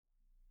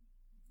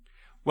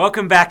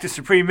Welcome back to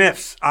Supreme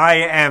Myths. I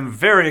am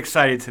very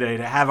excited today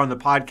to have on the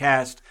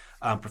podcast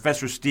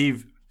Professor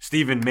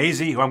Stephen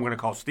Mazie, who I'm going to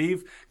call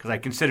Steve because I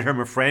consider him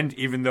a friend,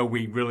 even though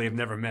we really have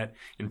never met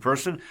in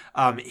person.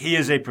 He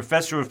is a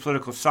professor of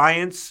political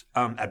science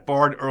at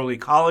Bard Early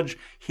College.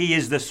 He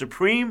is the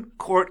Supreme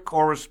Court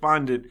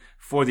correspondent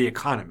for The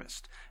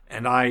Economist,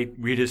 and I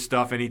read his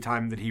stuff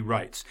anytime that he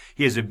writes.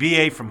 He has a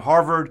BA from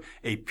Harvard,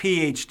 a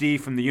PhD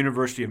from the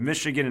University of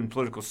Michigan in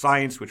political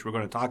science, which we're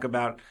going to talk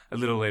about a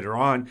little later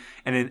on.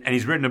 And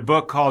he's written a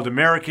book called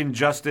American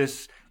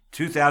Justice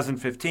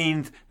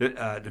 2015,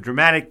 the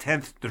dramatic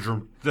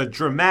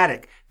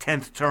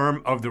 10th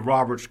term of the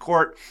Roberts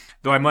Court,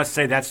 though I must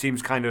say that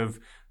seems kind of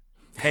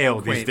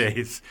pale these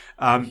days.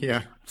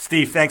 Yeah.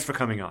 Steve, thanks for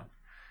coming on.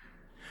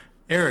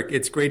 Eric,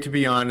 it's great to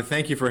be on.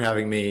 Thank you for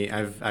having me.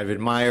 I've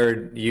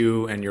admired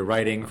you and your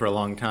writing for a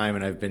long time,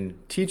 and I've been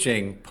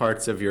teaching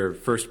parts of your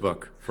first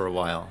book for a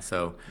while.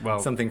 So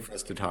something for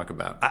us to talk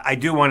about. I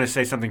do want to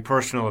say something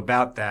personal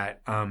about that.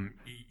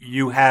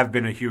 You have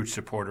been a huge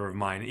supporter of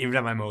mine, even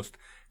at my most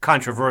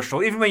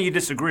controversial, even when you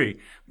disagree,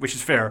 which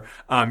is fair.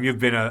 You've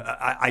been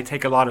I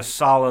take a lot of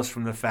solace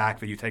from the fact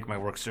that you take my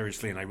work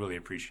seriously, and I really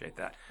appreciate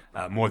that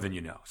more than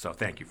you know. So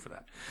thank you for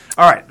that.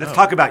 All right, let's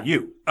talk about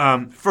you.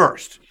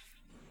 First,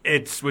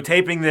 we're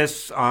taping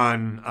this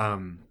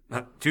on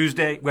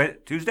Tuesday,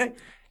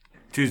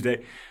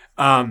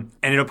 and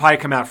it'll probably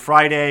come out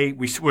Friday.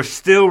 We're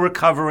still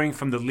recovering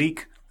from the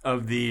leak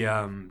of the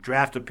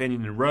draft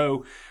opinion in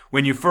Roe.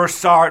 When you first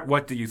saw it,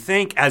 what do you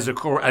think? As a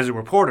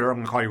reporter, I'm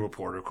going to call you a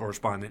reporter,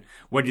 correspondent.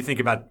 What do you think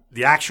about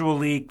the actual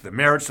leak, the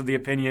merits of the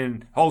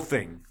opinion, whole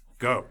thing?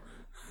 Go.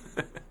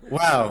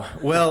 Wow.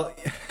 Well,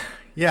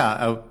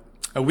 yeah,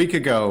 a week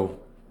ago,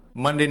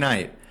 Monday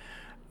night,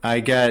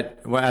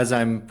 as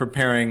I'm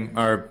preparing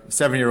our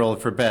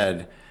 7-year-old for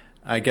bed,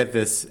 I get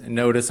this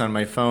notice on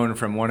my phone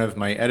from one of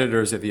my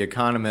editors at The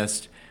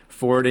Economist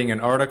forwarding an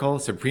article,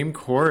 Supreme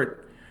Court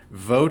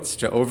votes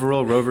to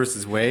overrule Roe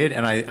versus Wade,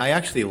 and I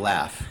actually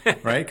laugh,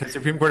 right? Because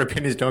Supreme Court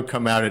opinions don't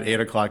come out at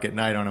 8 o'clock at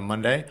night on a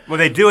Monday. Well,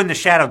 they do in the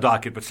shadow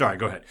docket, but sorry,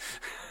 go ahead.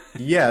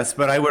 Yes,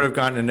 but I would have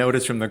gotten a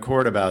notice from the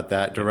court about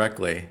that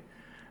directly.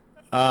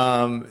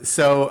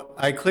 So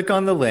I click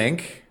on the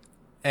link,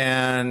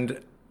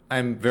 and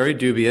I'm very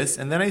dubious.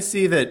 And then I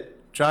see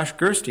that Josh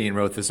Gerstein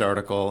wrote this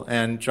article.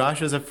 And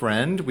Josh is a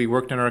friend. We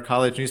worked in our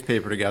college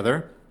newspaper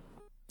together.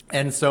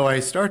 And so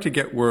I start to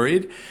get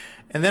worried.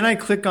 And then I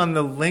click on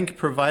the link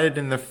provided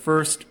in the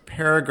first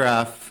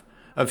paragraph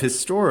of his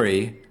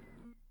story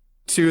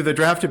to the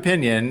draft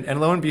opinion. And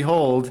lo and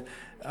behold,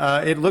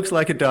 it looks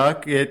like a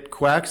duck. It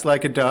quacks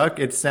like a duck.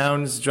 It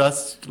sounds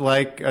just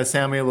like a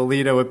Samuel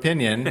Alito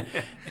opinion.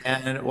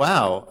 And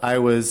wow,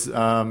 it was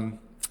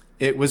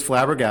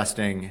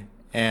flabbergasting.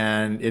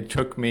 And it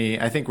took me,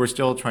 I think we're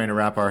still trying to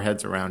wrap our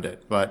heads around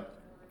it. But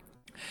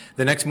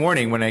the next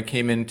morning when I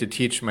came in to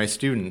teach my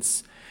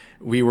students,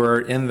 we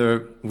are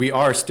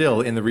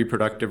still in the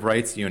reproductive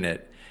rights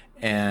unit.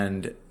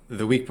 And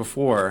the week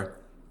before,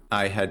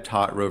 I had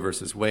taught Roe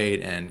versus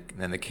Wade and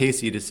the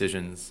Casey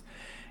decisions.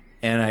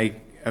 And I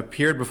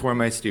appeared before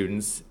my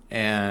students,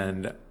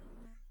 and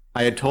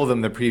I had told them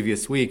the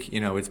previous week,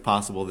 it's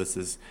possible this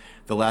is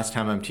the last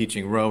time I'm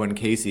teaching Roe and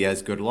Casey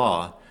as good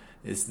law.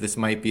 This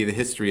might be the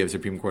history of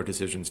Supreme Court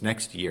decisions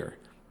next year.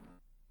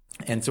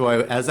 And so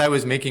as I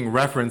was making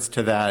reference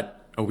to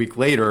that a week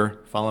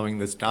later, following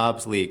this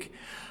Dobbs leak,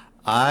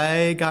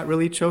 I got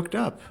really choked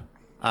up.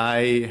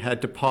 I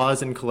had to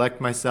pause and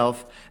collect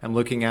myself. I'm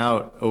looking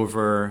out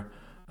over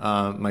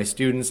my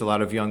students, a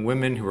lot of young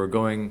women who are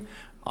going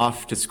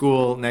off to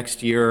school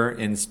next year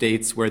in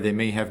states where they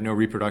may have no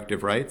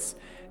reproductive rights.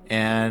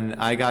 And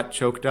I got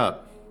choked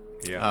up.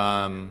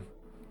 Yeah.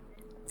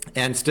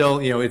 And still,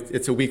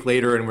 it's a week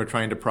later, and we're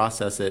trying to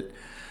process it.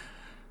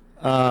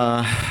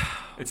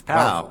 It's powerful.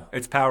 Wow.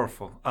 It's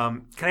powerful.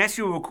 Can I ask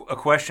you a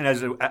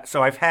question?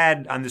 So I've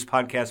had on this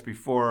podcast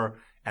before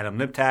Adam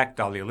Liptak,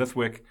 Dahlia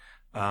Lithwick,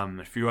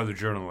 a few other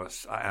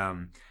journalists.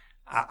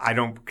 I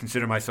don't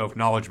consider myself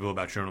knowledgeable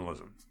about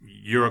journalism.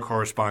 You're a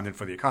correspondent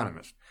for The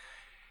Economist.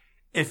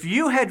 If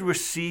you had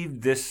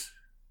received this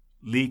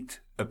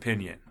leaked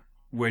opinion,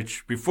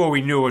 which before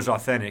we knew it was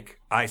authentic,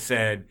 I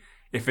said,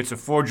 if it's a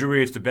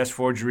forgery, it's the best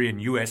forgery in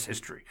U.S.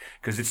 history,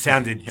 because it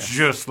sounded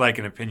just like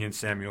an opinion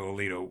Samuel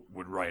Alito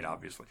would write,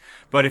 obviously.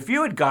 But if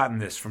you had gotten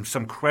this from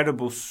some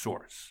credible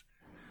source,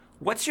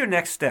 what's your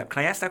next step?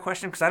 Can I ask that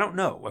question? Because I don't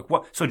know. Like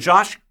what? So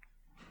Josh,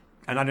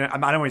 and I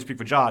don't want to speak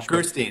for Josh.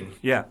 Gerstein.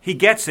 Yeah, he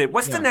gets it.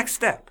 What's the next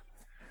step?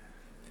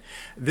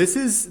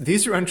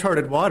 These are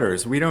uncharted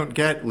waters. We don't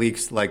get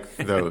leaks like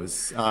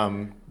those.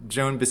 Joan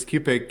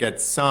Biskupic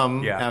gets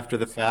some after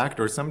the fact,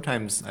 or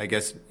sometimes, I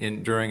guess,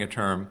 during a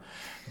term.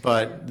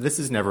 But this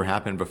has never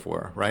happened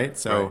before, right?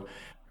 So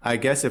I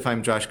guess if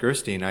I'm Josh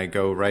Gerstein, I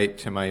go right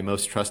to my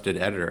most trusted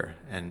editor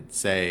and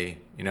say,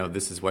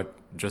 this is what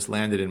just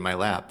landed in my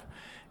lap,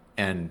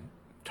 and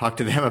talk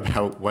to them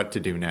about what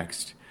to do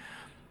next.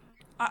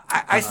 Go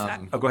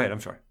ahead. I'm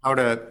sorry.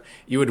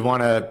 You would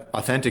want to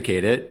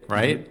authenticate it,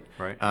 right?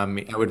 Mm-hmm. Right.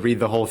 I would read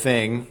the whole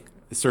thing,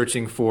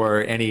 searching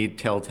for any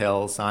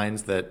telltale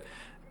signs that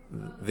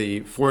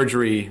the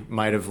forgery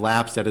might have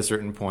lapsed at a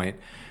certain point.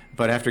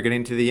 But after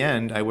getting to the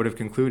end, I would have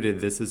concluded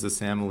this is a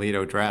Sam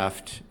Alito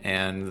draft,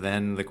 and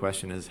then the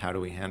question is, how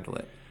do we handle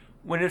it?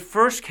 When it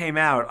first came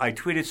out, I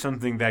tweeted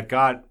something that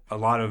got a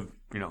lot of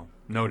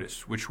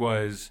notice, which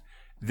was,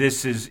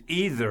 this is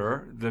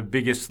either the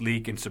biggest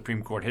leak in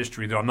Supreme Court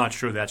history, though I'm not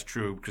sure that's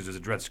true because there's a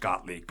Dred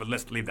Scott leak, but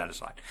let's leave that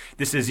aside.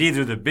 This is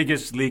either the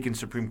biggest leak in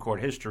Supreme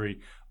Court history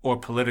or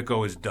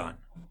Politico is done.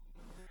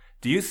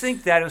 Do you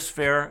think that is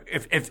fair?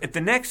 If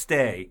the next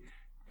day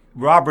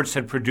Roberts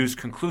had produced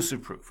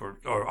conclusive proof,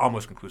 or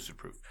almost conclusive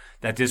proof,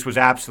 that this was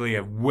absolutely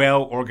a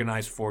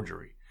well-organized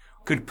forgery,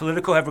 could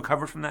Politico have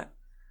recovered from that?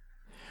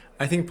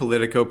 I think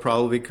Politico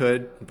probably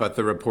could, but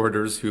the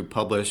reporters who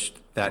published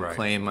that Right.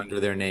 claim under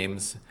their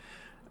names,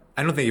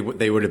 I don't think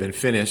they would have been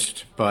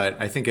finished,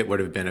 but I think it would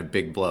have been a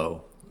big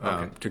blow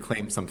to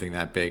claim something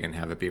that big and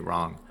have it be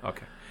wrong.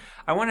 Okay.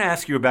 I want to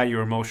ask you about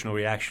your emotional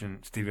reaction,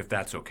 Steve, if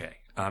that's okay.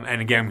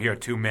 And again, here are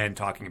two men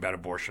talking about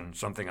abortion,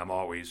 something I'm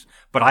always...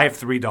 But I have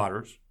 3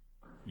 daughters.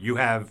 You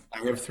have... I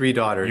have 3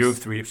 daughters. You have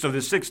 3. So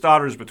there's 6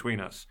 daughters between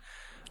us.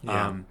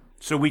 Yeah.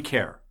 So we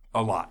care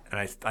a lot. And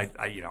I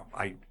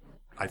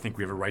think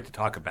we have a right to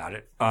talk about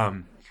it.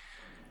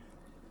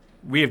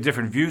 We have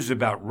different views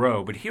about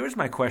Roe, but here's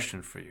my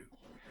question for you.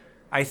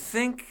 I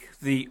think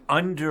the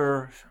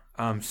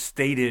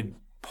understated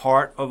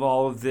part of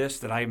all of this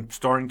that I'm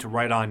starting to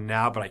write on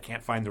now, but I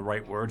can't find the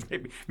right words.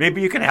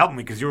 Maybe you can help me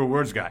because you're a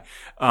words guy.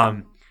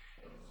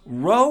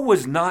 Roe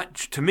was not,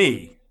 to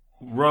me,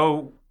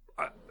 Roe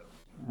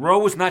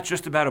was not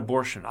just about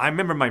abortion. I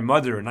remember my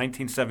mother in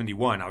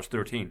 1971, I was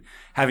 13,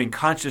 having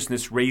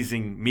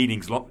consciousness-raising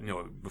meetings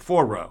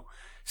before Roe,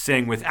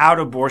 saying without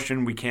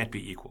abortion we can't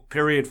be equal.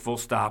 Period, full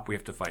stop, we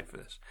have to fight for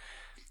this.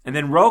 And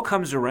then Roe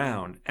comes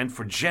around, and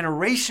for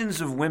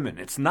generations of women,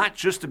 it's not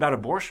just about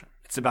abortion.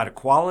 It's about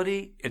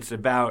equality. It's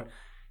about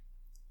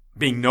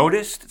being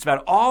noticed. It's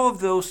about all of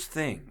those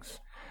things.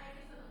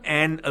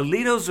 And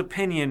Alito's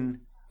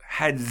opinion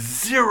had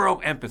zero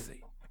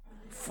empathy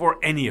for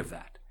any of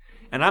that.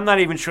 And I'm not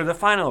even sure the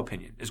final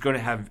opinion is going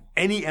to have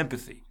any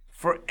empathy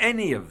for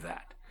any of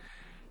that.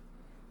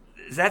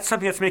 Is that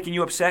something that's making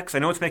you upset? Because I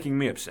know it's making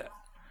me upset.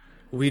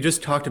 We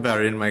just talked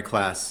about it in my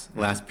class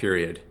last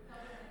period.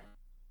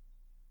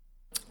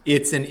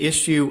 It's an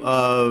issue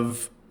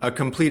of a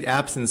complete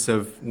absence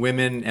of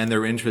women and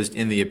their interest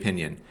in the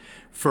opinion.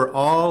 For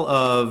all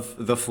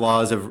of the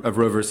flaws of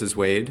Roe versus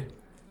Wade,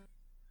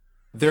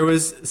 there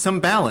was some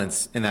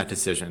balance in that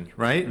decision,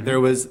 right? Mm-hmm. There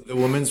was the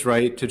woman's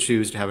right to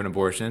choose to have an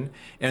abortion,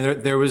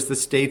 and there was the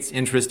state's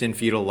interest in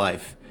fetal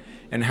life.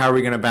 And how are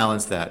we going to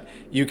balance that?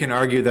 You can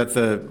argue that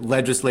the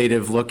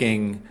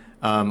legislative-looking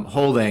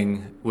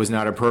holding was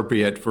not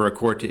appropriate for a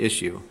court to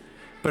issue.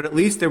 But at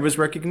least there was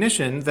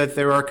recognition that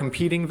there are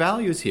competing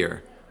values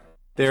here.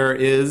 There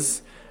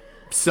is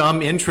some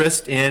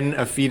interest in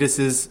a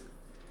fetus's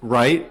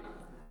right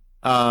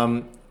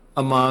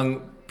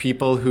among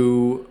people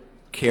who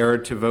care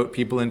to vote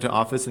people into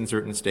office in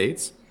certain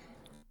states.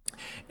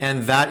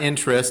 And that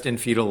interest in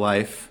fetal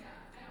life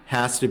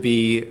has to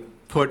be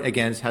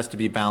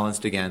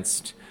balanced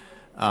against,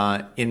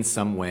 in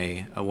some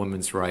way, a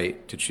woman's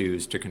right to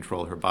choose to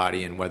control her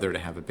body and whether to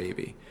have a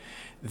baby.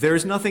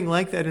 There's nothing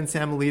like that in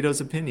Sam Alito's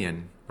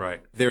opinion.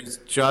 Right. There's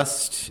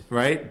just,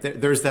 right?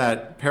 There's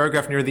that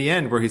paragraph near the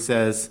end where he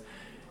says,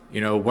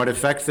 what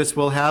effect this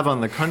will have on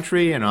the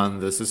country and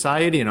on the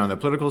society and on the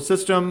political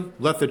system,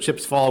 let the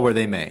chips fall where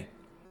they may.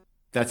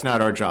 That's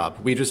not our job.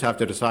 We just have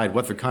to decide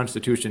what the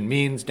Constitution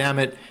means, damn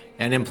it,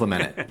 and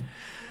implement it.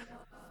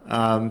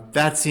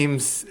 That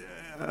seems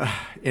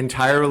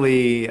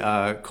entirely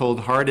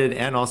cold-hearted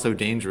and also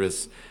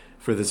dangerous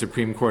for the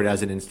Supreme Court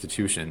as an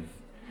institution.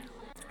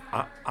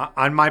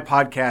 On my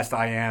podcast,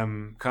 I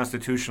am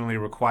constitutionally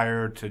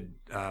required to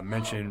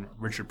mention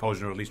Richard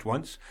Posner at least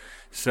once.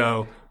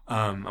 So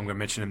I'm going to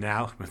mention him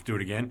now. Let's do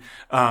it again.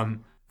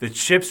 The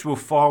chips will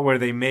fall where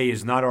they may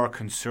is not our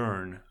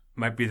concern.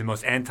 Might be the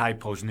most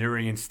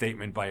anti-Posnerian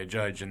statement by a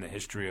judge in the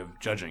history of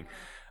judging.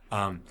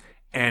 And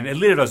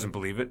Alito doesn't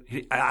believe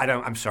it.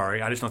 I'm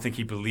sorry. I just don't think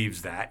he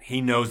believes that. He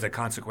knows that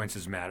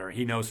consequences matter.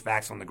 He knows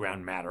facts on the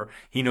ground matter.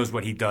 He knows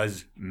what he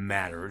does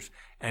matters.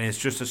 And it's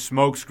just a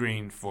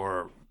smokescreen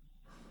for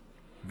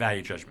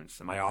value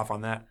judgments. Am I off on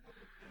that?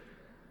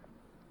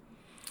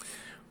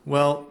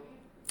 Well,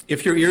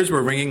 if your ears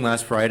were ringing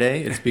last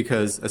Friday, it's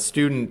because a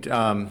student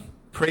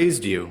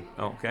praised you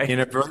in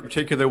a very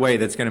particular way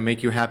that's going to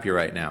make you happy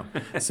right now.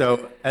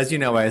 So, as you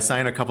know, I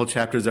assign a couple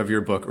chapters of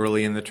your book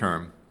early in the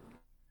term.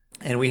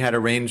 And we had a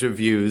range of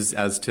views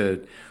as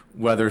to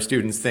whether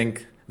students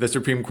think the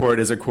Supreme Court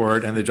is a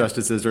court and the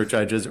justices are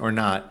judges or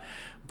not.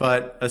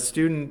 But a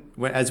student,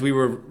 as we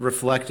were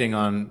reflecting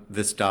on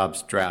this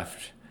Dobbs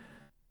draft,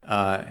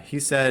 he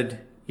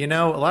said, a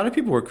lot of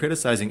people were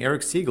criticizing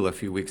Eric Siegel a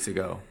few weeks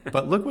ago,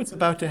 but look what's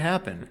about to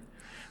happen.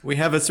 We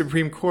have a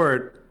Supreme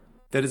Court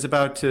that is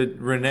about to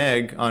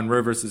renege on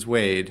Roe versus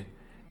Wade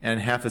and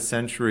half a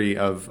century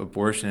of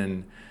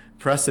abortion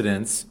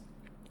precedents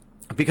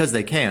because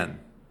they can.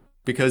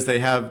 because they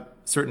have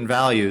certain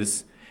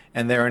values,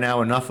 and there are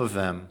now enough of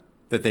them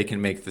that they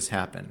can make this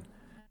happen.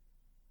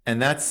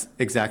 And that's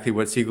exactly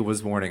what Siegel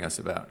was warning us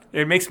about.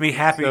 It makes me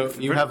happy. So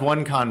you have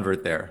one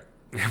convert there.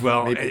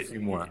 Well, maybe a few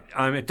more.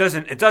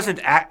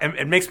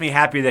 It makes me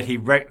happy that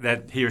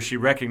he or she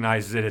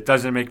recognizes it. It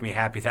doesn't make me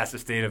happy that's the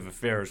state of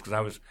affairs, because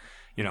I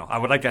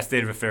would like that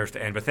state of affairs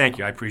to end. But thank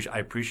you, I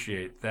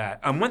appreciate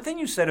that. One thing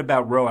you said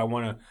about Roe, I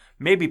want to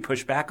maybe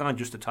push back on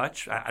just a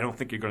touch. I don't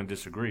think you're going to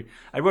disagree.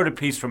 I wrote a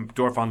piece from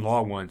Dorf on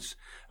Law once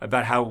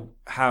about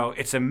how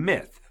it's a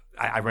myth.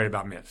 I write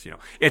about myths.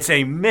 It's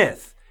a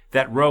myth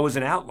that Roe is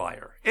an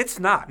outlier. It's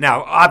not.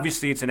 Now,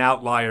 obviously, it's an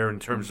outlier in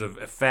terms of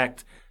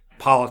effect.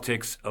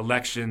 Politics,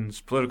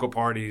 elections, political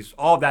parties,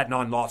 all that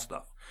non-law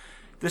stuff.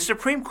 The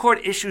Supreme Court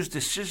issues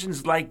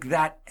decisions like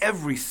that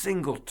every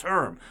single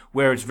term,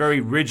 where it's very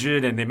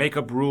rigid and they make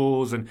up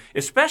rules, and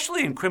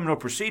especially in criminal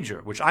procedure,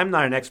 which I'm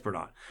not an expert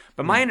on.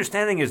 But my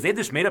understanding is they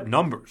just made up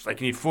numbers,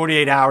 like you need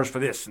 48 hours for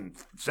this and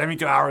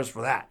 72 hours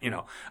for that.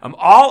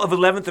 All of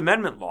 11th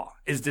Amendment law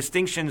is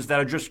distinctions that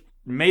are just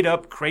made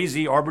up,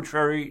 crazy,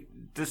 arbitrary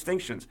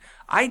distinctions.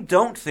 I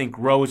don't think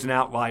Roe is an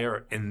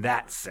outlier in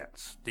that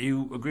sense. Do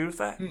you agree with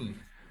that?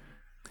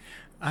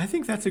 I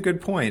think that's a good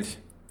point.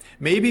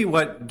 Maybe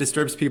what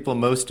disturbs people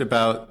most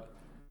about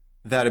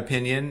that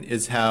opinion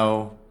is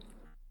how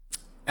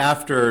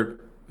after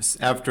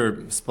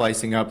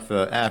dividing up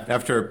the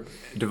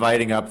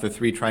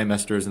 3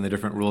 trimesters and the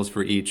different rules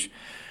for each,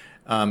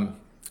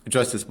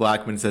 Justice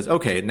Blackmun says,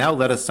 okay, now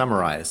let us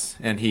summarize.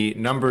 And he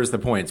numbers the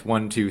points,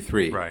 1, 2,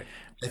 3. Right.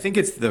 I think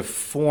it's the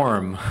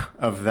form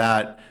of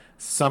that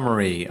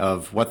summary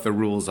of what the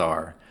rules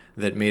are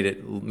that made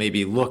it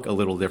maybe look a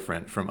little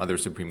different from other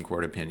Supreme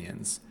Court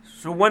opinions.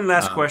 So one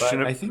last question.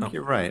 But I think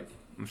you're right.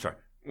 I'm sorry.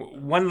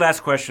 One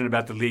last question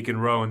about the leak in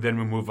Roe, and then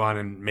we'll move on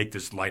and make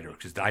this lighter,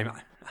 because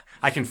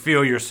I can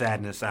feel your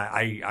sadness.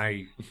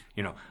 I'm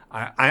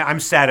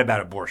sad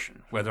about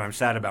abortion. Whether I'm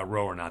sad about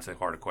Roe or not is a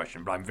harder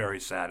question, but I'm very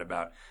sad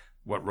about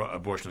what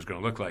abortion is going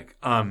to look like.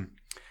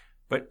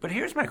 But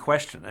here's my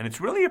question, and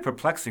it's really a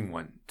perplexing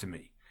one to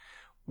me.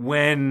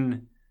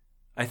 When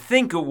I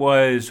think it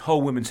was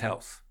whole women's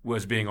health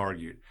was being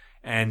argued,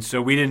 and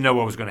so we didn't know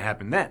what was going to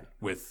happen then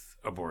with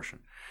abortion.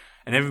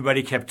 And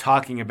everybody kept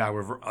talking about,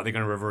 are they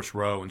going to reverse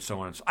Roe and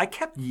so on. So I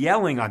kept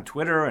yelling on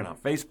Twitter and on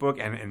Facebook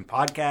and in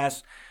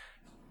podcasts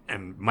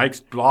and Mike's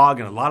blog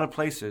and a lot of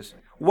places,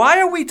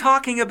 why are we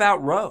talking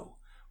about Roe?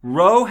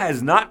 Roe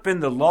has not been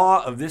the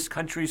law of this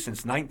country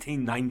since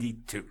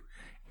 1992.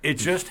 It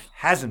just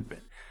hasn't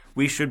been.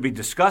 We should be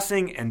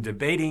discussing and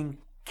debating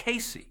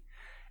Casey.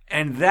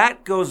 And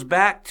that goes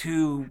back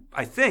to,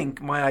 I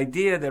think, my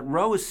idea that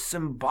Roe is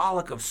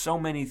symbolic of so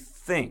many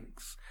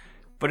things.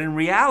 But in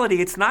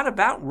reality, it's not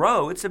about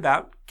Roe. It's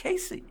about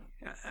Casey.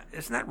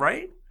 Isn't that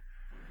right?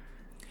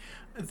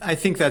 I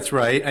think that's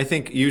right. I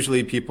think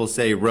usually people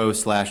say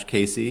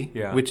Roe/Casey,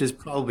 which is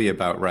probably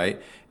about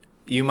right.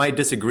 You might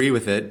disagree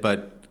with it,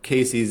 but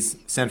Casey's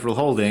central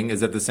holding is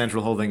that the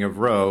central holding of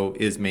Roe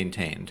is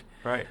maintained.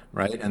 Right.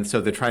 Right. And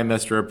so the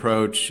trimester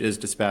approach is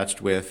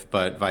dispatched with,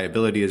 but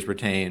viability is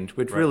retained,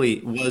 which really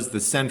was the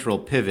central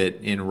pivot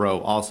in Roe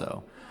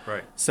also.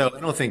 Right. So I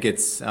don't think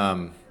it's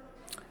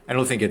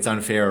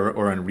unfair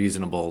or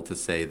unreasonable to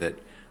say that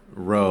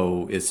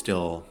Roe is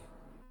still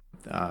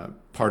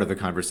part of the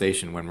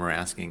conversation when we're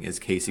asking, is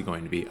Casey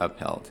going to be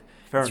upheld?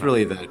 Fair it's enough.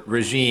 Really the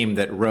regime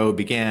that Roe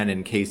began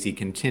and Casey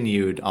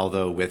continued,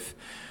 although with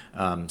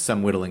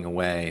some whittling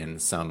away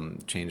and some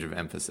change of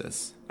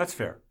emphasis. That's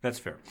fair.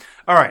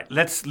 All right,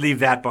 let's leave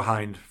that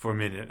behind for a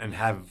minute and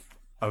have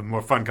a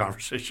more fun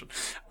conversation.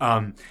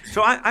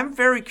 So I'm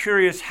very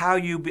curious how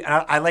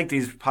I like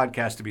these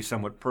podcasts to be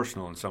somewhat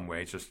personal in some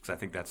ways, just because I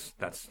think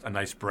that's a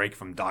nice break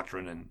from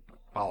doctrine and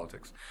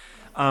politics.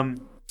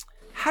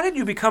 How did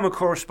you become a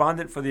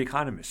correspondent for The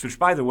Economist, which,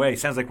 by the way,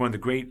 sounds like one of the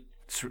great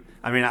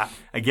 – I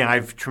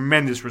have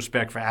tremendous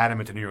respect for Adam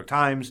at the New York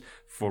Times,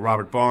 for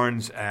Robert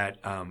Barnes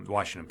at the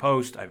Washington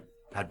Post. I've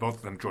had both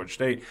of them, George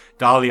State.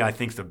 Dahlia, I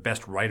think, is the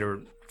best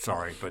writer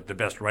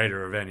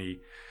of any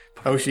 –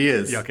 Oh, she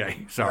is.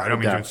 Okay, sorry, I don't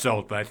mean to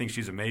insult, but I think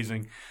she's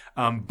amazing.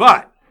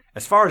 But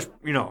as far as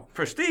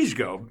prestige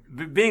go,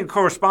 being a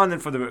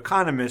correspondent for The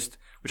Economist,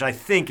 which I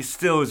think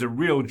still is a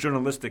real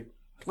journalistic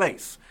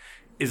place,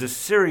 is a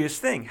serious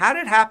thing. How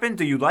did it happen?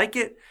 Do you like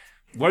it?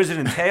 What does it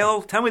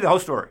entail? Tell me the whole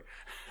story.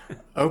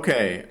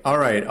 Okay, all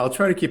right. I'll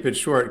try to keep it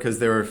short because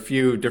there are a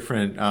few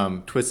different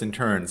twists and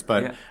turns.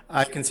 But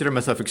I consider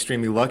myself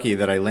extremely lucky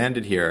that I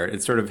landed here.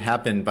 It sort of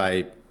happened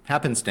by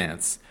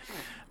happenstance.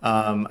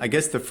 I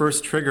guess the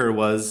first trigger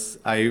was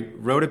I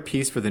wrote a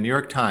piece for the New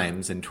York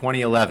Times in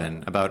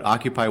 2011 about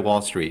Occupy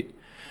Wall Street.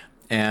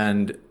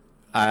 And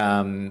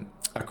a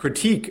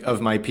critique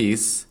of my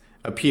piece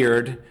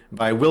appeared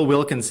by Will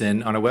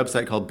Wilkinson on a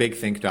website called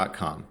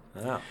bigthink.com.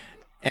 Oh.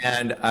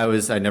 And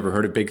I'd never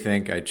heard of Big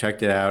Think. I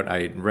checked it out.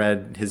 I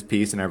read his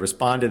piece and I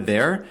responded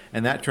there.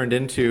 And that turned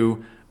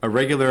into a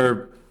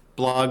regular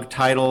blog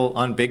title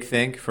on Big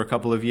Think for a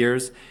couple of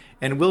years.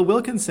 And Will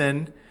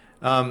Wilkinson,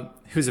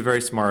 who's a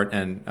very smart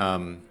and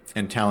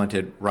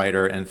talented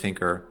writer and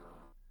thinker,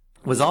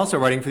 was also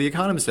writing for The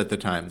Economist at the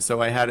time.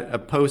 So I had a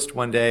post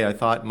one day I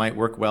thought might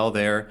work well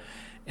there,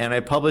 and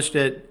I published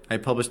it. I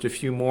published a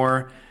few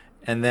more,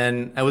 and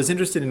then I was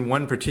interested in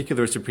one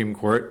particular Supreme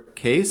Court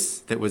case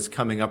that was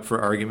coming up for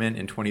argument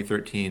in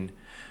 2013,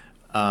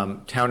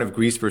 Town of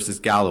Greece versus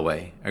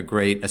Galloway, a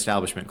great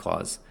Establishment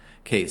Clause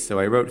case. So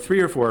I wrote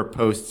 3 or 4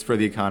 posts for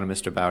The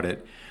Economist about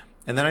it,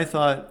 and then I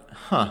thought,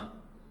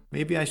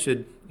 maybe I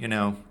should,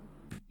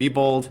 be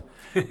bold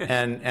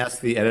and ask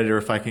the editor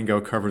if I can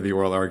go cover the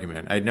oral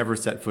argument. I'd never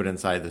set foot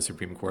inside the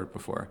Supreme Court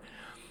before.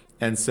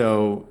 And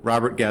so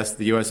Robert Guest,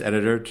 the U.S.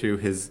 editor, to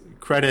his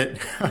credit,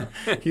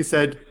 he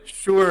said,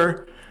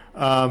 sure,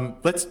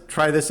 let's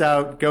try this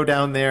out. Go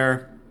down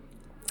there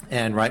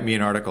and write me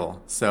an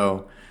article.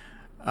 So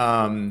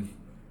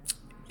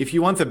if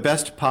you want the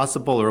best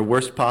possible or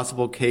worst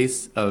possible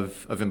case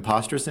of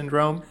imposter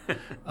syndrome,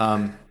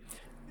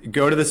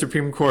 go to the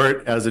Supreme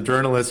Court as a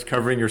journalist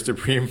covering your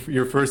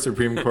first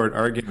Supreme Court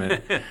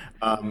argument.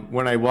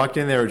 When I walked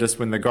in there, just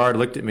when the guard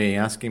looked at me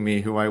asking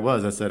me who I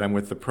was, I said, I'm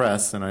with the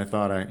press, and I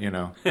thought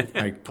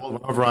I pulled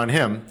one over on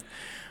him.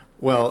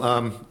 Well,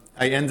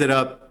 I ended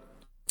up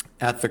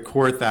at the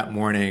court that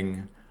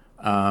morning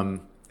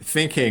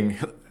thinking,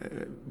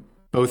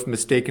 both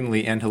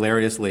mistakenly and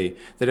hilariously,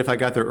 that if I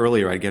got there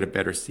earlier, I'd get a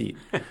better seat.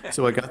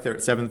 So I got there at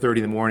 7:30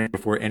 in the morning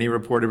before any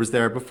reporter was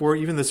there, before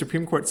even the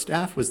Supreme Court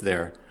staff was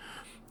there,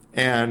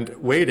 and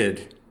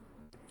waited.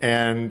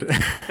 And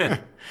I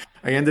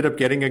ended up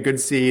getting a good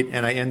seat,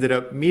 and I ended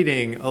up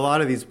meeting a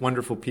lot of these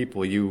wonderful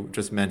people you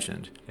just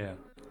mentioned. Yeah.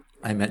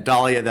 I met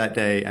Dahlia that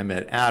day. I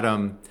met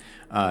Adam,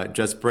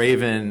 Jess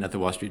Braven at the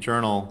Wall Street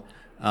Journal,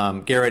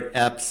 Garrett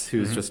Epps,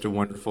 who's just a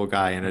wonderful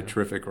guy and a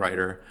terrific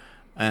writer.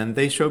 And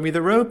they showed me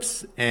the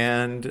ropes,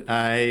 and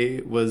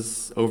I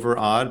was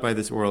overawed by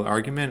this oral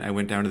argument. I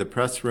went down to the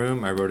press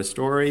room. I wrote a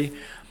story.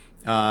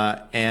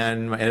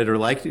 And my editor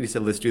liked it. He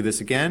said, let's do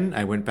this again.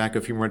 I went back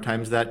a few more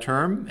times that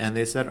term, and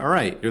they said, all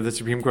right, you're the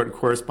Supreme Court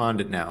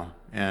correspondent now.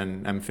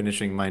 And I'm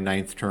finishing my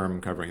 9th term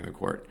covering the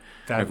court.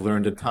 I've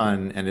learned a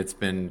ton, and it's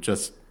been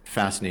just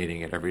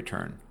fascinating at every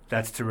turn.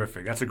 That's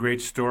terrific. That's a great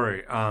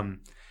story.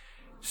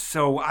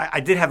 So I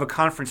did have a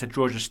conference at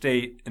Georgia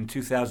State in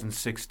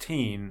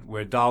 2016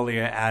 where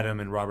Dahlia, Adam,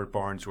 and Robert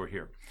Barnes were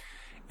here.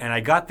 And I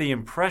got the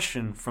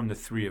impression from the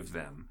 3 of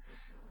them,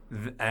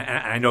 and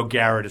I know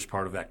Garrett is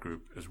part of that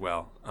group as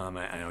well.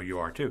 I know you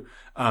are too.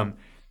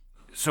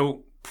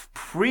 So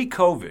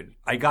pre-COVID,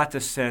 I got the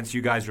sense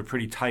you guys were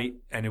pretty tight,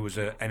 and it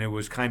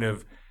was kind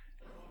of,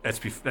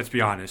 let's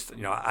be honest.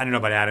 I don't know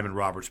about Adam and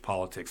Robert's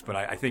politics, but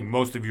I think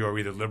most of you are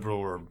either liberal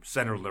or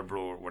center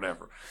liberal or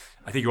whatever.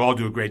 I think you all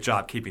do a great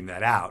job keeping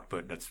that out,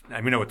 but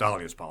we know what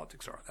Dahlia's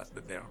politics are.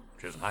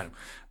 She doesn't hide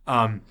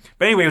them.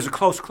 But anyway, it was a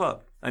close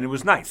club, and it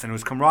was nice, and it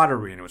was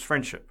camaraderie, and it was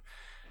friendship.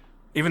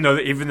 Even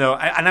though,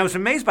 I was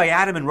amazed by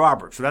Adam and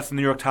Robert. So that's the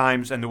New York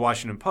Times and the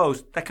Washington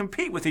Post that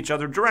compete with each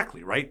other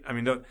directly, right? I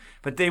mean,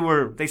 but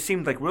they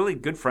seemed like really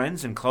good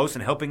friends and close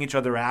and helping each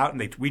other out, and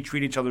we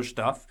retweet each other's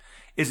stuff.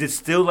 Is it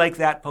still like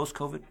that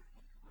post-COVID?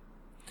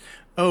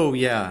 Oh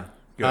yeah,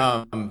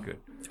 good.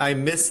 I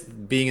miss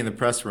being in the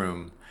press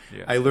room.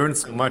 Yeah. I learned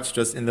so much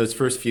just in those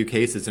first few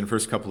cases and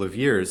first couple of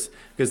years,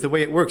 because the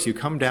way it works, you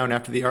come down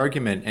after the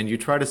argument and you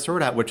try to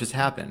sort out what just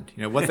happened.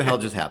 What the hell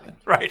just happened?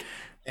 Right.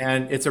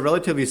 And it's a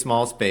relatively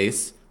small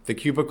space. The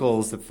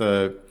cubicles that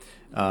the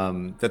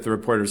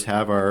reporters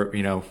have are,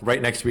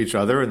 right next to each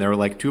other, and they're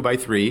like 2 by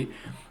 3.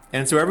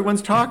 And so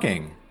everyone's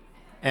talking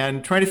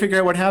and trying to figure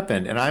out what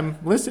happened. And I'm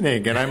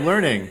listening and I'm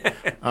learning.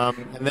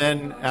 And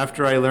then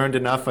after I learned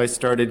enough, I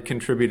started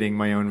contributing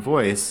my own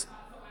voice.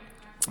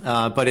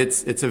 But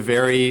it's a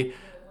very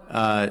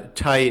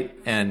tight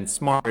and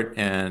smart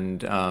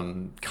and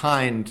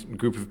kind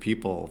group of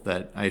people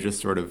that I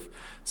just sort of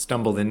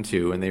stumbled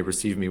into, and they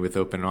received me with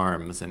open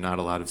arms and not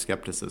a lot of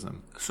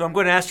skepticism. So I'm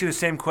going to ask you the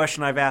same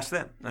question I've asked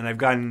them, and I've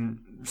gotten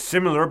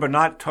similar but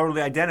not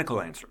totally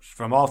identical answers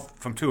from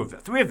 2 of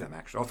them, 3 of them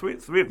actually, all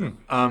three of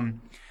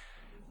them.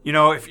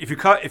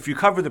 If you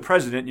cover the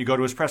president, you go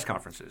to his press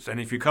conferences,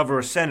 and if you cover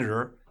a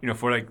senator,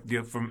 for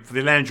the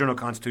Atlanta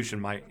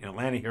Journal-Constitution, in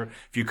Atlanta here,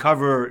 if you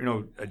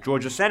cover a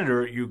Georgia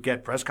senator, you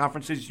get press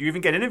conferences, you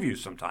even get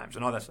interviews sometimes,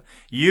 and all that stuff.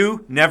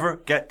 You never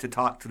get to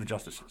talk to the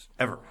justices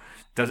ever.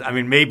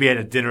 Maybe at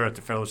a dinner at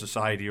the Federalist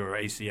Society or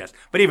ACS,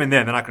 but even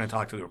then, they're not going to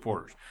talk to the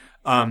reporters.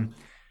 Doesn't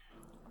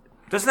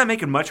that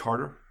make it much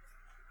harder?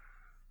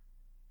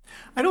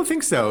 I don't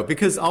think so,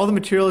 because all the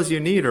materials you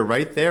need are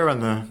right there on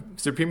the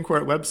Supreme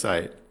Court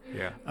website.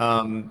 Yeah.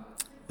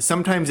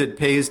 Sometimes it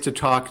pays to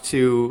talk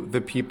to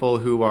the people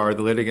who are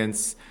the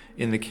litigants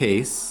in the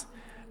case,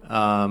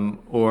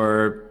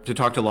 or to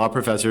talk to law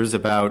professors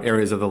about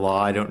areas of the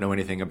law I don't know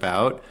anything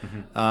about.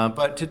 Mm-hmm.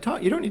 But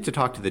you don't need to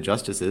talk to the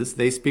justices.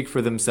 They speak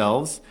for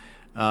themselves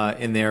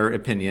in their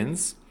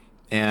opinions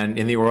and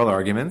in the oral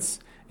arguments.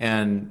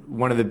 And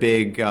one of the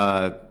big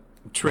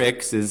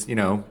tricks is,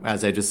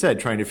 as I just said,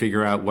 trying to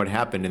figure out what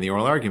happened in the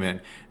oral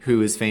argument.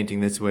 Who is fainting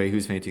this way?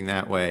 Who's fainting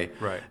that way?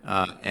 Right.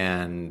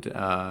 And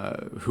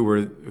who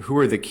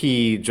are the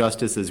key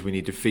justices we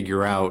need to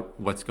figure out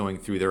what's going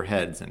through their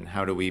heads, and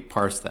how do we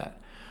parse that?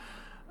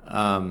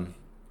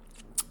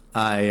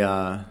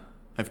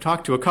 I've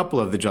talked to a couple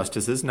of the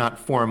justices, not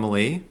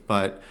formally,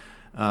 but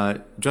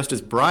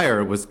Justice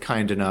Breyer was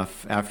kind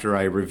enough, after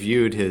I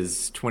reviewed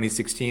his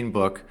 2016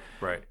 book,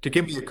 right, to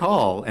give me a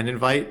call and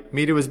invite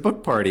me to his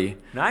book party.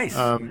 Nice.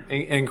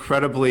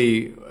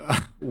 Incredibly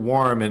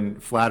warm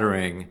and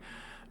flattering,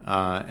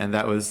 and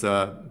that was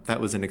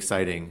an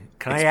exciting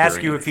Can experience. I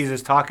ask you if he's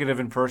as talkative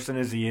in person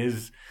as he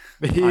is?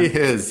 He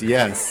is,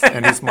 yes,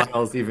 and he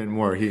smiles even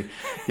more. He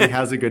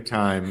has a good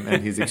time,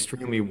 and he's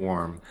extremely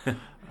warm,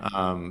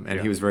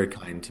 and he was very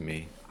kind to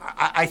me.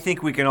 I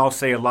think we can all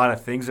say a lot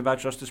of things about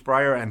Justice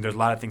Breyer, and there's a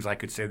lot of things I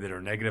could say that are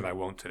negative. I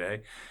won't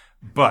today.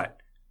 But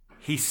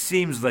he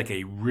seems like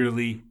a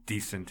really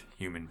decent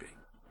human being.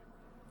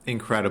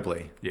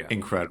 Incredibly. Yeah.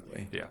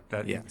 Incredibly. Yeah.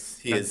 Yes.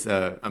 He is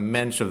a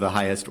mensch of the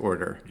highest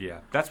order. Yeah.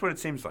 That's what it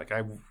seems like.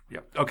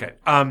 Okay.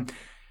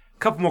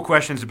 Couple more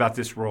questions about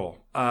this role.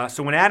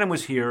 So when Adam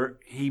was here,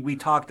 we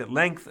talked at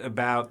length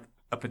about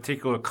a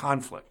particular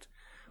conflict,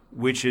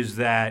 which is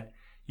that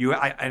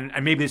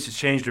and maybe this has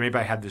changed, or maybe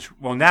I had this.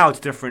 Well, now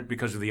it's different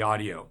because of the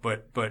audio.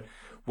 But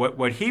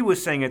what he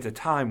was saying at the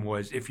time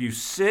was, if you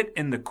sit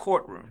in the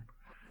courtroom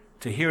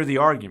to hear the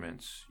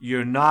arguments,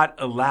 you're not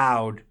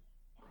allowed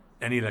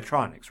any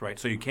electronics, right?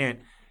 So you can't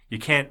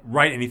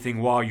write anything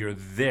while you're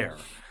there.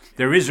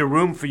 There is a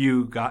room for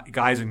you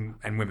guys and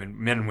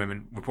women, men and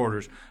women,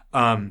 reporters,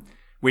 where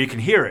you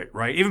can hear it,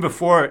 right? Even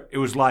before it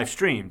was live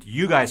streamed,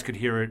 you guys could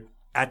hear it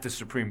at the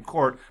Supreme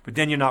Court, but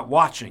then you're not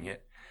watching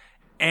it.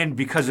 And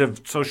because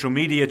of social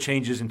media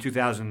changes in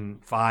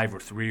 2005 or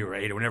 3 or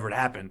 8 or whenever it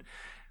happened,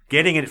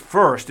 getting it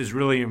first is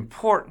really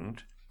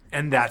important,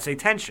 and that's a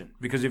tension.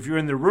 Because if you're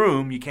in the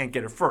room, you can't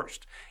get it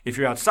first. If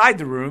you're outside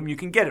the room, you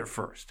can get it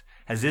first.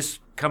 Is this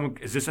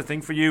a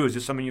thing for you? Is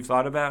this something you've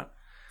thought about?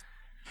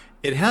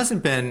 It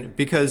hasn't been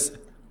because,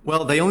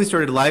 well, they only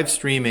started live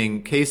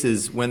streaming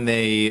cases when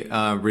they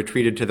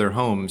retreated to their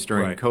homes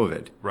during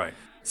COVID. Right.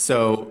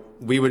 So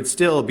we would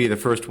still be the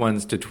first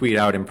ones to tweet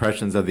out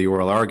impressions of the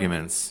oral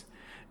arguments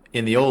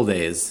in the old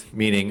days,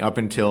 meaning up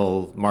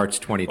until March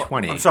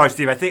 2020. I'm sorry,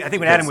 Steve. I think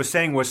what Adam was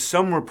saying was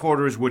some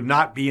reporters would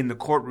not be in the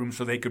courtroom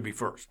so they could be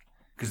first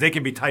because they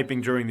can be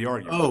typing during the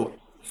argument. Oh,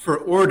 for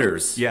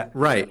orders. Yeah.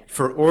 Right,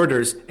 for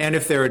orders. And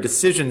if there are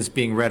decisions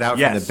being read out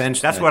from the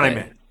bench. That's what I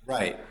meant.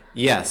 Right.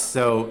 Yes.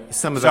 So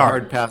some of the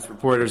hard pass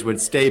reporters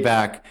would stay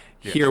back,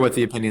 hear what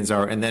the opinions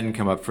are, and then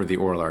come up for the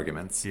oral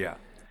arguments. Yeah.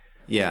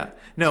 Yeah.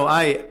 No,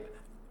 I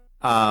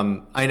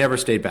never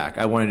stayed back.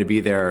 I wanted to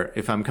be there.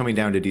 If I'm coming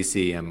down to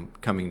D.C., I'm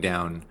coming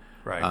down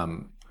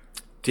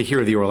to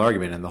hear the oral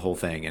argument and the whole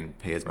thing and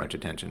pay as much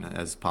attention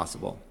as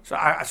possible.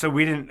 So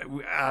we didn't,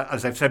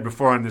 as I've said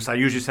before on this, I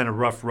usually send a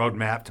rough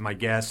roadmap to my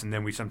guests, and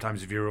then we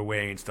sometimes veer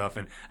away and stuff.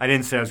 And I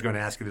didn't say I was going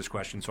to ask you this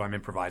question, so I'm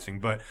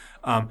improvising. But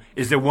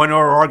is there one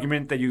oral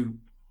argument that you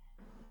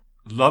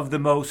loved the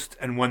most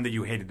and one that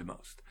you hated the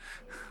most?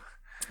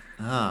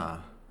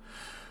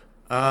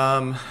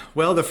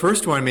 Well, the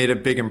first one made a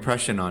big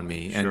impression on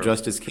me, and Sure.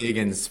 Justice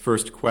Kagan's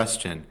first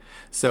question.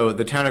 So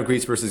the town of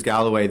Greece versus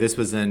Galloway, this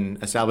was an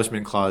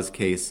Establishment Clause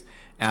case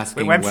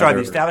asking Wait, I'm sorry, the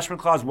whether- Establishment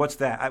Clause, what's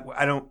that?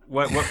 I don't,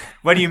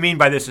 what do you mean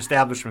by this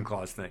Establishment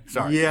Clause thing?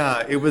 Sorry.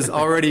 Yeah, it was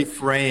already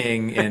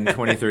fraying in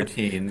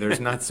 2013. There's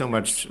not so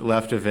much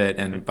left of it,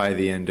 and by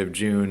the end of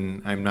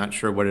June, I'm not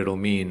sure what it'll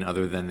mean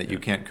other than that you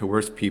can't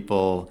coerce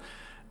people,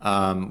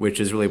 which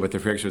is really what the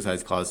Free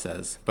Exercise Clause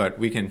says. But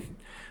we can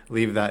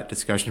leave that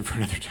discussion for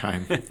another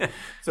time.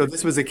 So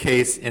this was a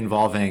case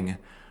involving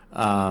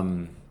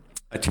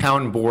a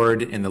town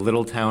board in the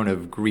little town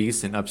of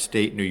Greece in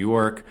upstate New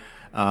York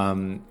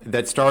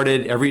that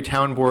started every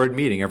town board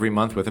meeting every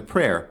month with a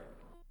prayer.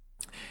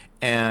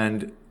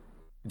 And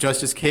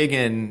Justice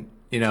Kagan,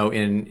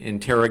 in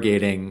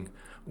interrogating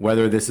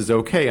whether this is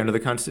okay under the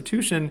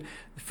Constitution,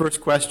 the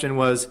first question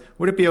was,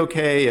 would it be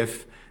okay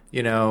if,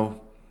 the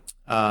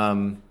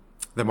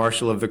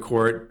marshal of the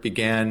court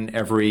began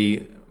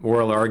every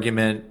oral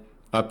argument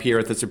up here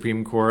at the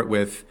Supreme Court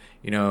with,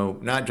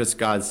 not just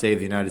God save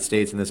the United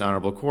States in this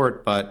honorable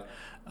court, but,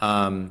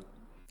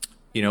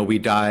 we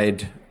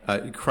died,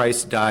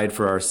 Christ died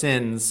for our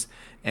sins,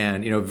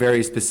 and,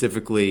 very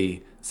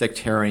specifically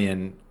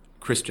sectarian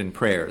Christian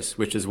prayers,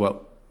 which is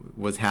what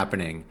was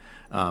happening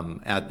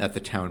at the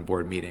town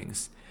board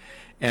meetings.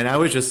 And I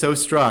was just so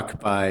struck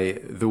by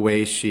the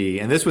way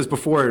and this was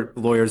before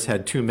lawyers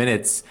had 2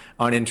 minutes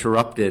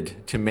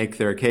uninterrupted to make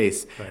their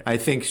case. Right. I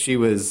think she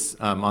was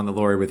on the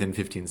lawyer within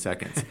 15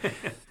 seconds.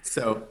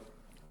 So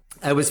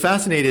I was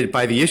fascinated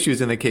by the issues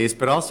in the case,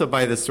 but also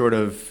by the sort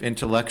of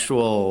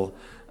intellectual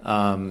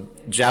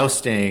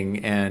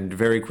jousting and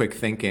very quick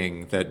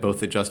thinking that both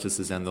the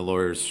justices and the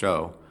lawyers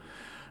show.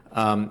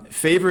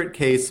 Favorite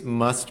case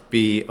must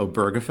be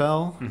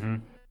Obergefell. Mm-hmm.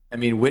 I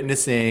mean,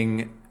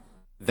 witnessing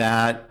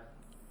that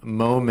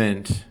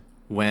moment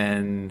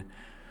when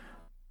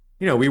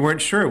we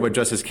weren't sure what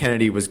Justice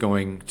Kennedy was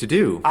going to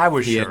do. I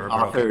was he sure. Had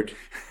authored.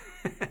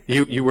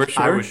 You were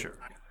sure? I was sure.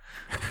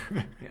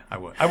 Yeah, I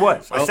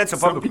was. Well, I said so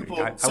publicly.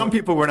 Some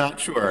people were not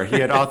sure. He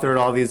had authored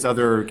all these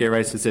other gay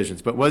rights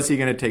decisions, but was he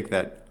going to take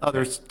that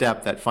other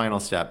step, that final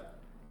step?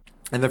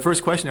 And the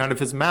first question out of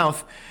his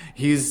mouth,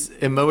 he's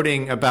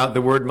emoting about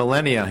the word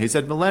millennia. He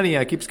said,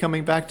 millennia keeps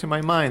coming back to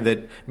my mind,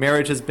 that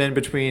marriage has been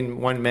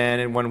between one man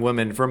and one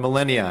woman for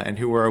millennia. And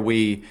who are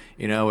we,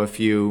 a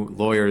few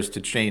lawyers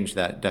to change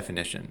that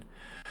definition?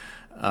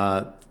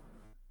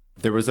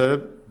 There was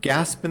a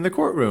gasp in the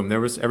courtroom.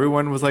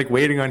 Everyone was like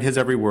waiting on his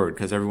every word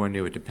because everyone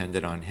knew it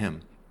depended on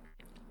him.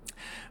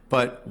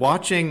 But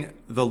watching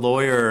the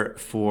lawyer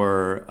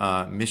for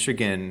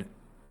Michigan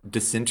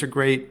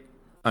disintegrate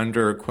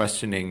under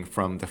questioning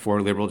from the 4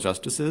 liberal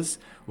justices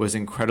was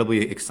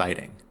incredibly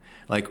exciting.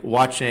 Like not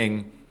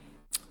watching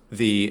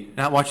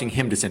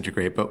him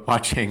disintegrate, but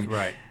watching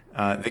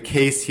the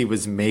case he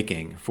was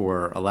making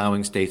for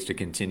allowing states to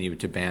continue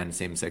to ban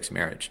same-sex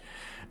marriage.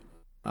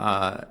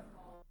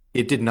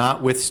 It did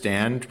not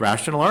withstand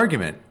rational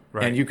argument.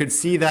 Right. And you could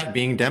see that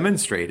being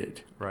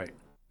demonstrated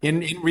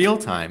in real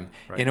time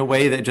in a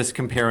way that just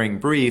comparing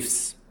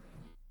briefs,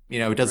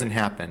 it doesn't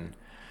happen.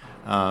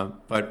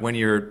 But when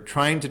you're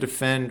trying to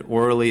defend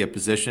orally a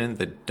position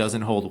that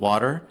doesn't hold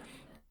water,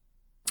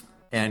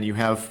 and you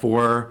have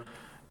 4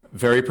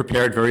 very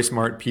prepared, very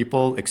smart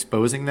people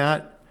exposing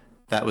that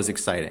was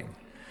exciting.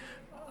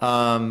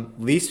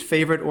 Least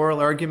favorite oral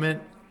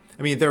argument.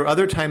 I mean, there are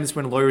other times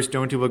when lawyers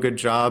don't do a good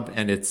job,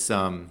 and it's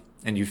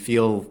and you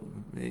feel,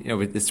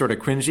 it's sort of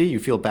cringy. You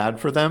feel bad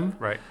for them.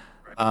 Right.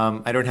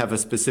 I don't have I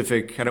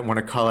don't want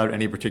to call out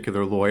any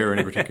particular lawyer or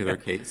any particular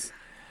case.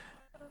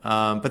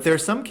 But there are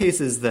some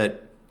cases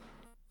that,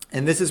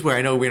 and this is where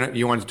I know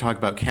you want to talk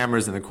about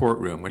cameras in the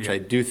courtroom, which I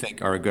do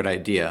think are a good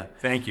idea.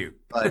 Thank you.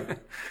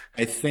 But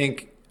I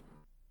think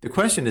the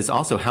question is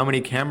also how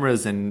many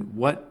cameras and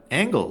what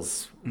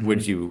angles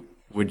would you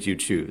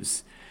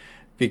choose?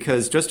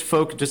 Because just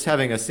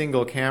having a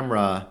single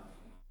camera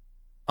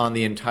on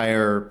the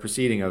entire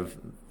proceeding of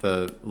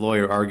the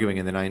lawyer arguing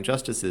and the 9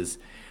 justices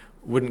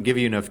wouldn't give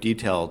you enough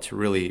detail to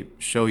really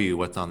show you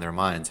what's on their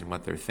minds and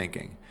what they're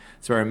thinking.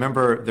 So I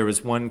remember there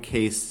was one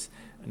case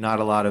not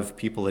a lot of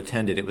people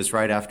attended. It was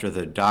right after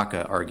the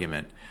DACA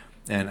argument.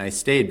 And I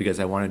stayed because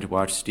I wanted to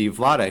watch Steve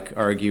Vladeck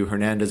argue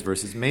Hernandez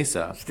versus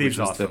Mesa. Steve's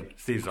awesome.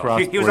 He was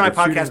on my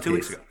podcast 2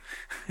 weeks ago.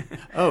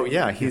 Oh,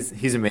 yeah.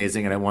 He's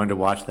amazing. And I wanted to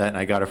watch that, and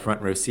I got a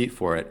front row seat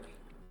for it.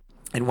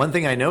 And one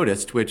thing I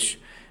noticed, which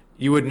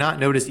you would not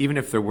notice even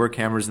if there were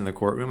cameras in the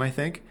courtroom, I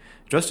think,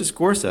 Justice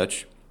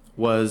Gorsuch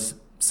was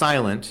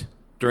silent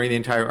during the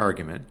entire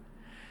argument.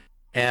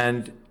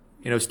 And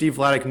Steve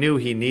Vladeck knew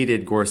he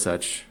needed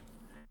Gorsuch,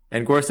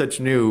 and Gorsuch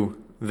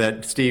knew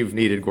that Steve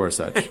needed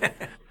Gorsuch.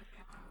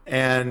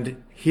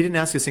 And he didn't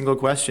ask a single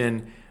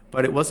question,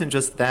 but it wasn't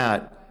just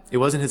that. It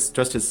wasn't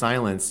just his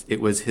silence.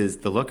 It was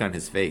the look on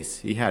his face.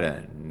 He had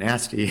a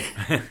nasty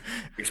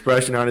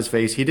expression on his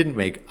face. He didn't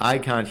make eye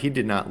contact. He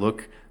did not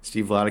look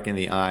Steve Vladeck in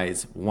the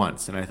eyes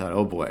once. And I thought,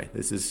 oh boy,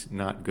 this is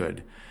not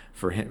good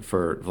for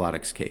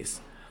Vladeck's case.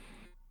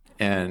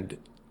 And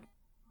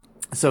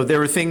so there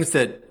were things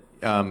that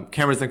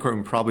cameras in the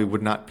courtroom probably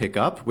would not pick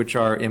up, which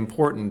are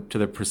important to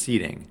the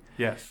proceeding.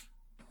 Yes.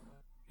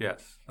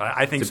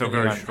 I think so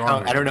very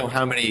strongly. I don't know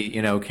how many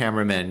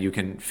cameramen you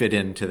can fit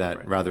into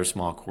that rather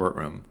small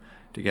courtroom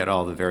to get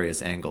all the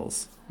various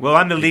angles. Well,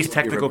 I'm the least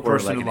technical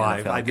person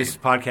alive. This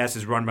podcast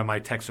is run by my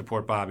tech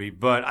support, Bobby.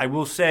 But I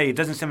will say it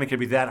doesn't seem like it would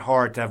be that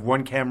hard to have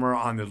one camera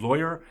on the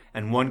lawyer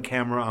and one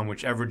camera on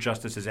whichever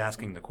justice is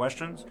asking the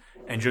questions,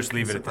 and just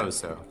leave it at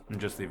that.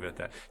 And just leave it at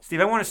that. Steve,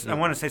 I want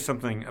to say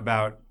something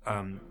about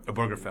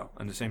Obergefell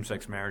and the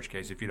same-sex marriage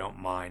case, if you don't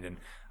mind. And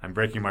I'm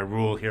breaking my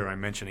rule here.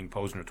 I'm mentioning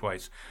Posner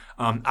twice.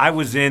 I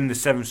was in the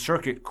Seventh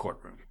Circuit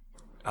courtroom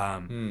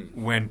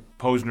when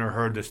Posner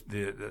heard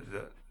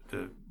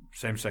the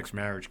same-sex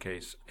marriage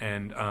case,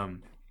 and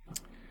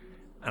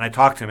I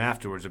talked to him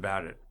afterwards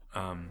about it,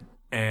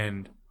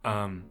 and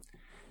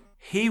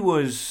he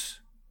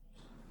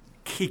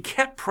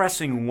kept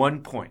pressing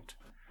one point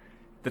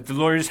that the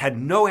lawyers had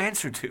no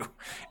answer to,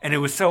 and it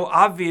was so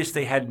obvious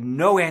they had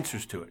no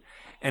answers to it.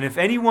 And if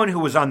anyone who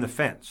was on the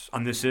fence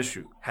on this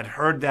issue had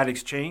heard that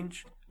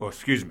exchange,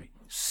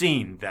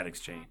 seen that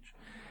exchange,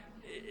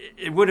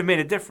 it would have made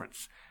a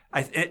difference.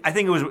 I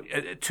think it was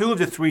 2 of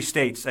the 3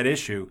 states at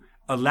issue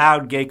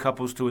allowed gay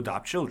couples to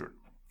adopt children.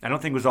 I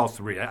don't think it was all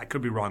 3. I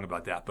could be wrong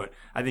about that, but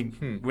I think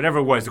whatever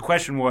it was, the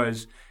question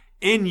was,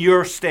 in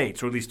your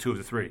states, or at least 2 of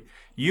the 3,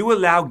 you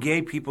allow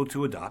gay people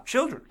to adopt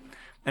children.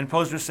 And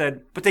Posner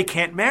said, but they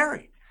can't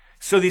marry.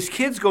 So these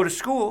kids go to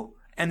school,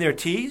 and they're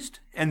teased,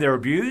 and they're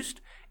abused,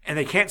 and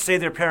they can't say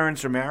their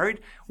parents are married.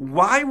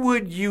 Why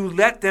would you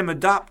let them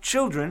adopt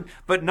children,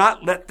 but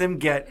not let them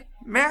get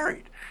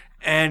married?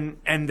 And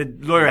the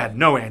lawyer had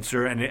no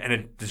answer, and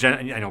I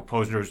know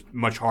Posner is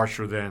much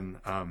harsher than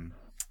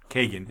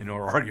Kagan in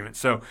oral argument.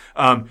 So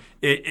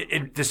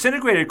it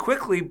disintegrated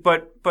quickly,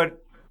 but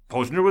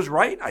Posner was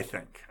right, I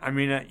think. I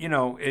mean,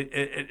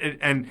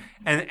 and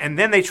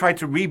then they tried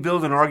to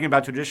rebuild an argument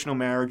about traditional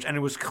marriage, and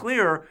it was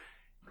clear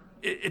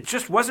it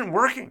just wasn't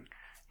working.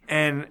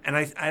 And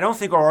I don't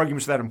think our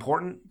arguments are that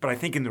important, but I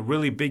think in the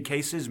really big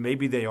cases,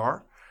 maybe they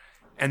are.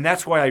 And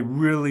that's why I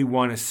really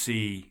want to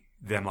see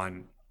the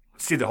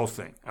whole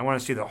thing. I want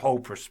to see the whole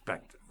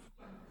perspective.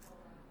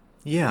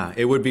 Yeah,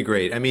 it would be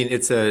great. I mean,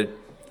 it's a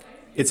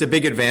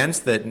big advance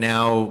that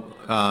now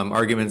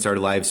arguments are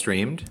live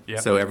streamed,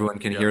 so everyone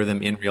can hear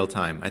them in real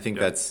time. I think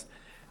that's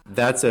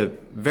a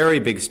very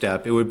big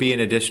step. It would be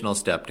an additional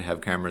step to have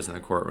cameras in the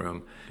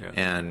courtroom,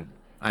 and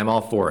I'm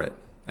all for it.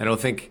 I don't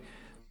think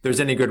there's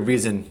any good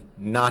reason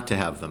not to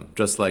have them,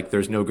 just like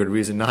there's no good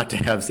reason not to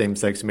have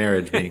same-sex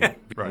marriage being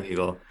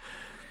legal.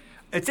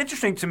 It's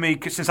interesting to me,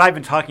 'cause since I've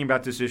been talking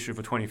about this issue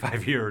for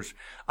 25 years,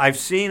 I've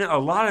seen a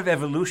lot of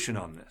evolution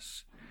on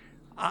this.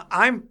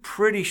 I'm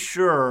pretty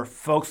sure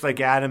folks like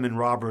Adam and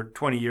Robert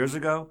 20 years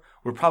ago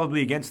were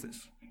probably against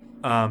this.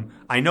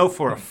 I know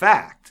for a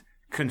fact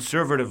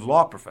conservative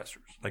law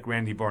professors like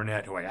Randy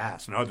Barnett, who I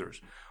asked, and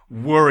others,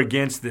 were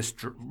against this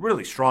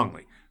really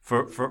strongly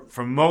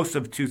for most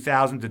of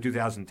 2000 to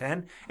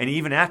 2010 and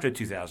even after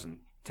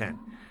 2010.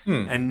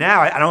 And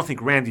now I don't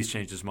think Randy's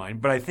changed his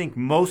mind, but I think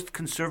most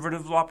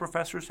conservative law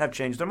professors have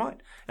changed their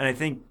mind. And I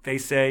think they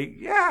say,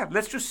 yeah,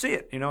 let's just see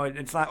it.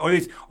 It's not,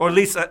 or at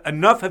least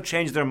enough have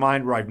changed their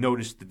mind where I've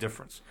noticed the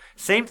difference.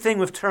 Same thing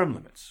with term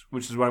limits,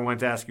 which is what I wanted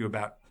to ask you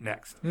about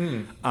next.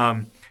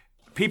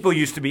 People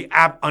used to be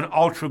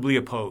unalterably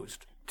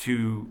opposed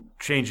to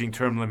changing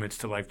term limits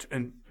to life.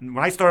 And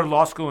when I started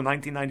law school in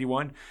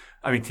 1991,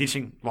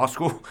 teaching law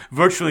school,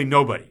 virtually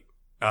nobody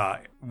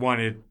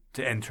wanted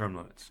to end term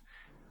limits.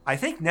 I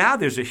think now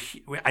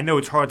I know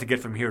it's hard to get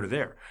from here to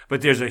there,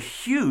 but there's a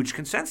huge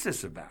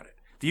consensus about it.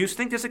 Do you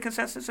think there's a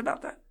consensus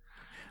about that?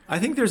 I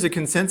think there's a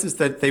consensus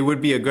that they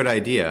would be a good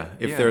idea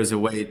if there's a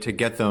way to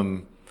get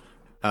them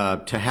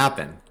to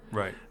happen.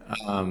 Right.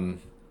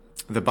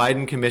 The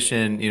Biden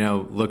Commission,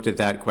 looked at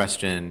that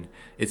question.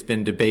 It's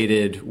been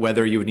debated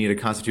whether you would need a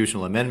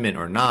constitutional amendment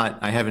or not.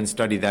 I haven't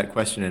studied that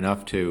question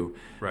enough to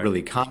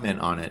really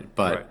comment on it,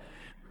 but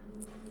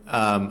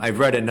I've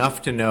read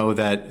enough to know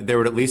that there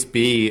would at least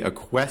be a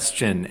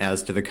question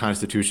as to the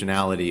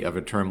constitutionality of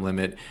a term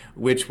limit,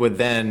 which would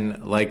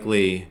then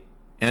likely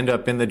end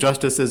up in the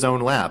justice's own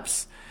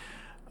laps,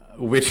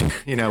 which,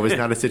 is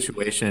not a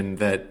situation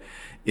that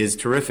is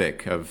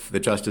terrific of the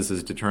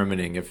justices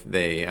determining if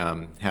they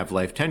have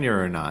life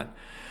tenure or not.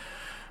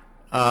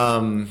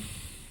 The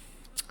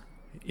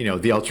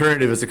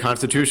alternative is a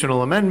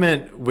constitutional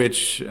amendment,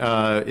 which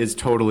is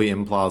totally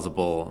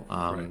implausible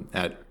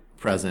at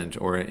present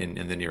or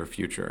in the near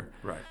future.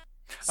 Right.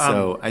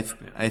 So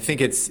I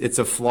think it's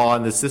a flaw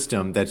in the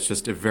system that's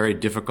just a very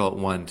difficult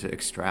one to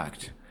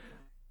extract.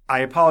 I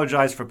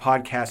apologize for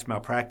podcast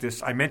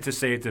malpractice. I meant to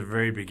say at the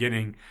very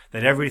beginning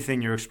that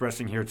everything you're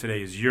expressing here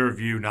today is your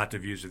view, not the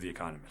views of The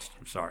Economist.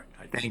 I'm sorry.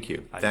 Thank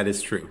you. That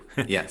is true.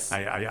 Yes.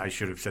 I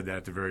should have said that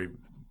at the very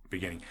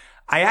beginning.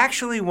 I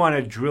actually want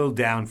to drill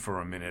down for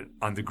a minute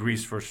on the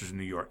Greece versus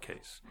New York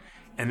case.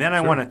 And then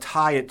I want to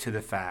tie it to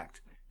the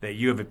fact that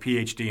you have a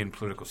PhD in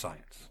political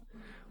science,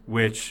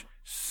 which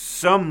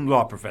some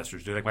law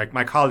professors do. Like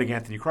my colleague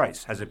Anthony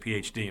Christ has a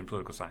PhD in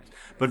political science,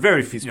 but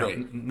very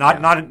few.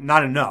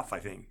 Not enough, I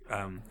think,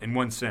 in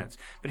one sense.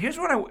 But here's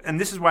and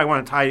this is why I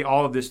want to tie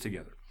all of this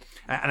together.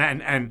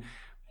 And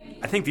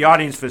I think the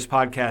audience for this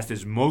podcast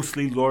is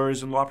mostly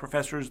lawyers and law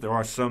professors. There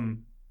are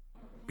some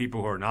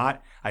people who are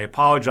not. I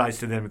apologize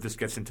to them if this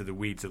gets into the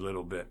weeds a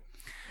little bit.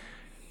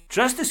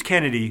 Justice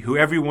Kennedy, who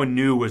everyone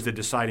knew was the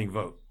deciding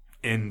vote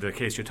in the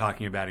case you're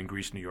talking about in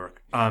Greece, New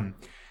York,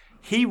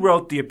 he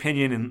wrote the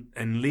opinion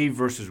in Lee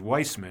versus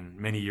Weissman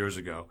many years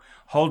ago,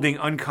 holding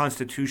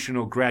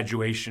unconstitutional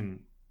graduation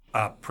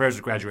prayers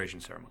of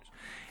graduation ceremonies.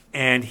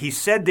 And he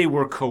said they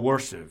were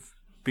coercive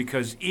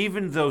because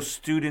even though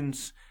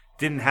students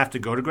didn't have to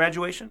go to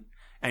graduation,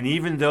 and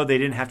even though they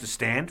didn't have to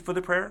stand for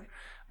the prayer,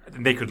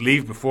 they could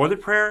leave before the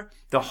prayer,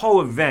 the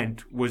whole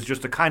event was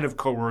just a kind of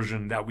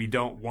coercion that we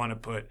don't want to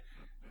put,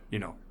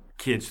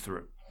 kids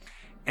through.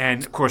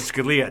 And, of course,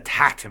 Scalia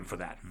attacked him for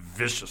that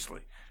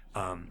viciously.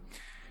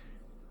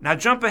 Now,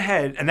 jump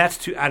ahead, and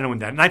that's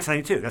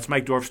 1992. That's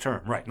Mike Dorf's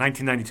term, right,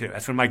 1992.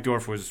 That's when Mike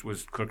Dorf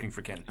was clerking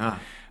for Kennedy.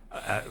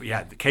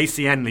 The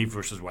KCN Lee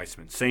versus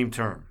Weissman, same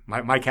term.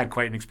 Mike had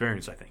quite an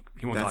experience, I think.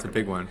 That's a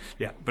big one.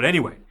 Yeah, but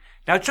anyway.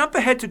 Now, jump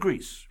ahead to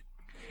Greece.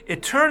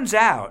 It turns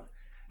out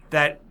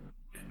that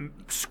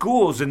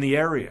schools in the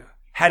area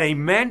had a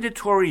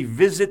mandatory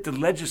visit the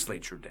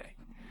legislature day,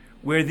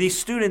 where these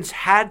students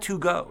had to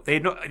go.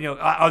 They,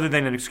 other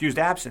than an excused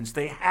absence,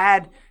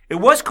 it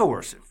was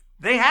coercive.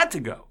 They had to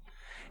go,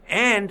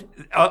 and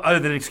other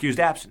than an excused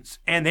absence,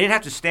 and they didn't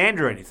have to stand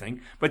or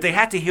anything, but they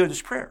had to hear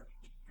this prayer.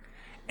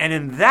 And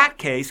in that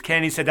case,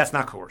 Kennedy said that's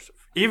not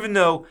coercive, even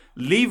though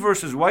Lee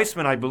versus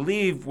Weissman, I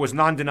believe, was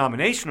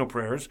non-denominational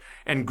prayers,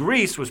 and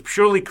Greece was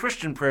purely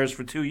Christian prayers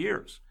for 2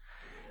 years.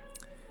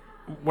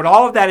 What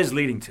all of that is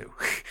leading to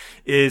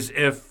is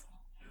if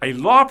a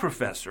law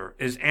professor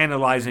is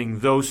analyzing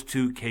those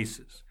two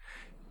cases,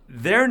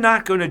 they're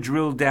not going to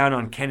drill down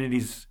on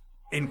Kennedy's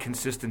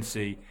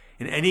inconsistency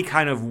in any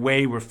kind of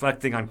way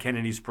reflecting on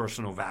Kennedy's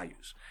personal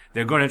values.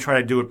 They're going to try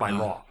to do it by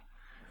law.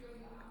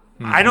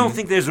 Mm-hmm. I don't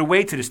think there's a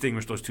way to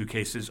distinguish those two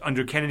cases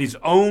under Kennedy's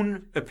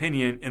own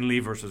opinion in Lee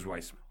versus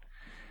Weissman.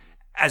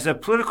 As a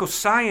political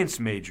science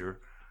major,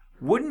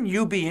 wouldn't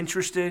you be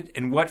interested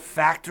in what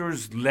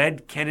factors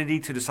led Kennedy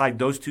to decide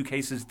those two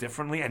cases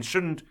differently? And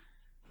shouldn't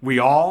we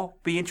all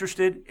be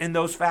interested in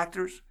those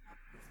factors?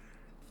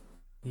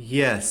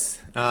 Yes.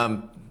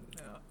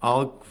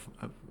 A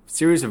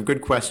series of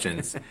good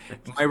questions.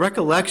 My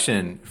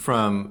recollection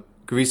from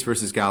Grease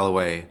versus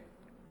Galloway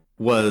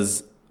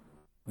was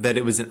that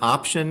it was an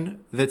option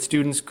that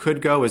students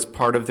could go as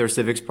part of their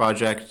civics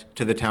project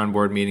to the town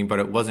board meeting, but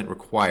it wasn't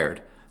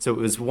required. So it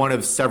was one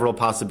of several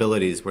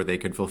possibilities where they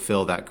could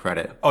fulfill that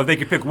credit. Oh, they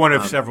could pick one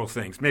of several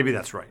things. Maybe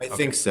that's right. I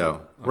think so.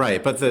 Okay.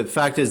 Right. But the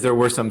fact is there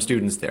were some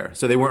students there.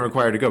 So they weren't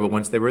required to go, but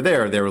once they were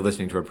there, they were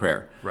listening to a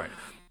prayer. Right.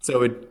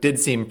 So it did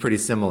seem pretty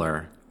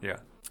similar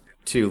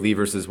to Lee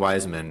versus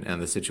Weissman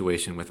and the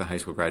situation with a high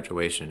school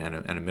graduation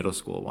and a middle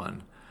school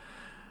one.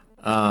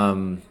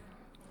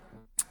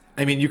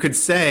 I mean, you could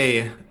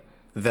say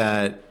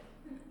that,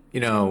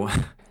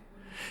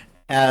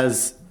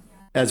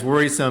 as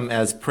worrisome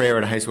as prayer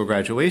at a high school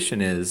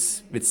graduation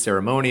is, it's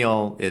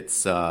ceremonial.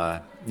 It's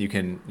you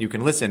can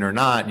listen or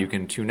not, you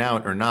can tune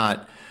out or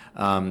not.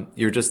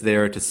 You're just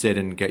there to sit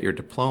and get your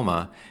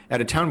diploma. At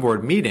a town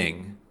board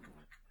meeting,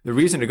 the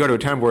reason to go to a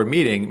town board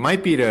meeting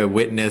might be to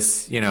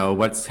witness,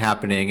 what's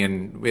happening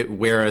and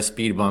where a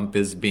speed bump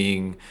is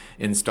being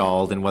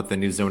installed and what the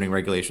new zoning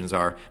regulations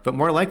are. But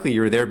more likely,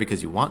 you're there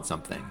because you want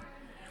something.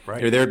 Right.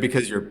 You're there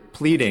because you're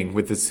pleading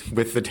with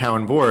the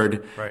town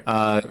board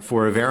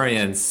for a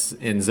variance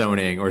in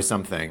zoning or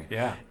something.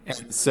 Yeah.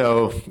 And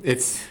so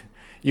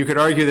you could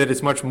argue that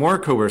it's much more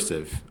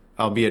coercive,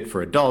 albeit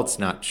for adults,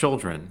 not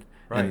children.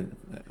 Right.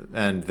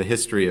 And the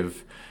history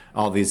of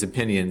all these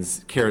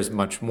opinions cares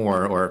much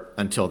more, or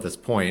until this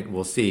point,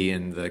 we'll see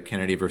in the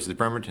Kennedy versus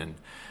Bremerton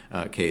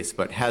case,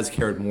 but has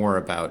cared more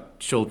about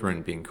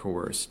children being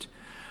coerced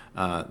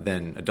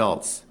than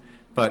adults.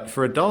 But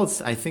for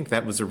adults, I think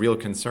that was a real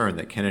concern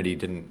that Kennedy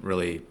didn't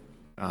really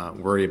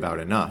worry about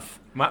enough.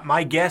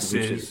 My guess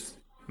is,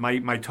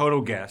 my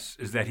total guess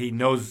is that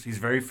he's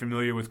very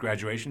familiar with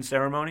graduation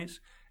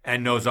ceremonies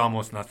and knows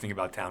almost nothing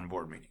about town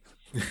board meetings.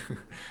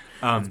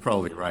 That's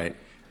probably right.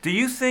 Do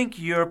you think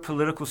your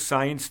political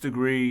science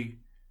degree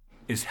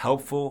is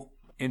helpful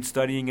in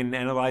studying and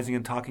analyzing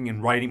and talking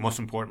and writing, most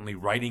importantly,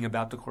 writing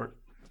about the court?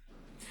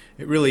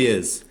 It really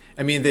is.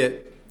 I mean,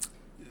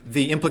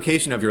 the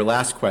implication of your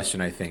last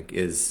question, I think,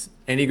 is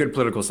any good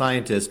political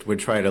scientist would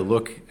try to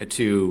look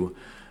to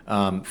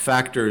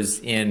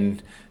factors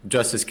in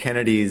Justice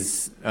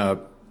Kennedy's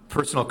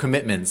personal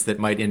commitments that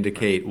might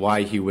indicate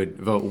why he would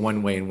vote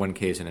one way in one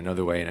case and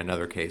another way in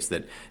another case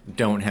that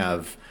don't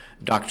have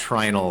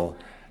doctrinal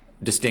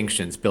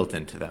distinctions built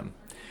into them.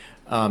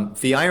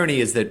 The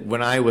irony is that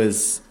when I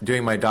was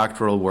doing my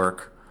doctoral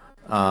work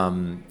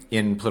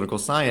in political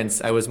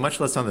science, I was much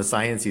less on the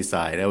sciencey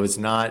side. I was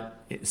not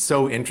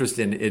so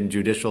interested in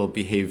judicial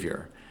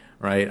behavior,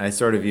 right? I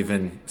sort of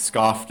even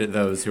scoffed at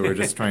those who were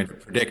just trying to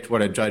predict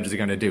what a judge is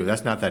going to do.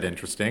 That's not that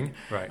interesting.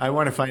 Right. I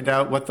want to find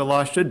out what the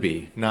law should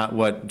be, not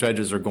what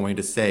judges are going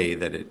to say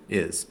that it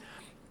is.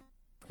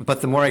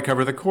 But the more I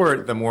cover the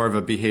court, the more of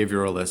a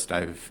behavioralist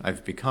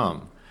I've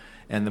become,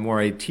 and the more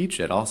I teach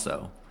it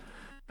also.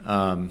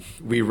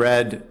 We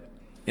read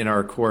in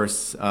our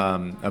course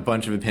a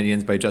bunch of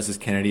opinions by Justice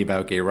Kennedy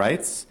about gay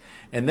rights,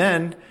 and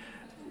then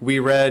we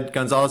read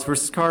Gonzalez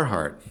versus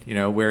Carhart,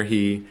 where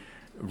he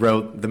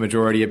wrote the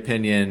majority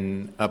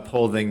opinion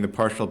upholding the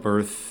Partial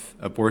Birth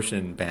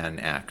Abortion Ban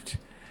Act.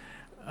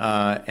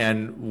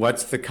 And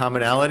what's the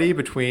commonality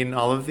between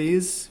all of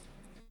these?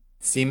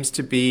 Seems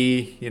to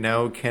be,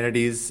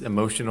 Kennedy's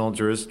emotional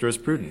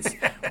jurisprudence.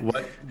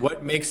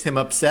 What makes him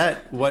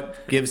upset?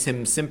 What gives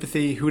him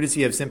sympathy? Who does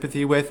he have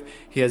sympathy with?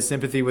 He has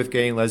sympathy with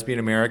gay and lesbian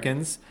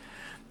Americans.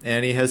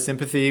 And he has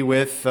sympathy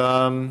with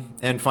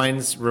and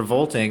finds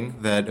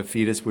revolting that a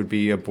fetus would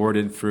be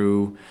aborted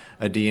through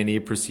a D&E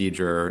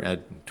procedure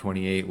at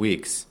 28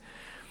 weeks.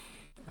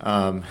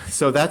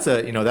 So that's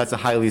a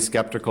highly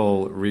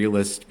skeptical,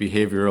 realist,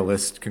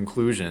 behavioralist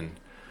conclusion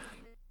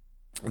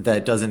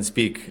that doesn't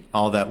speak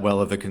all that well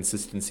of the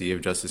consistency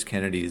of Justice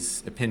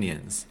Kennedy's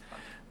opinions.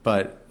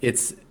 But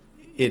it's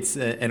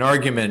an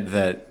argument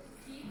that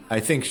I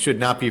think should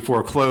not be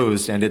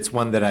foreclosed, and it's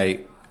one that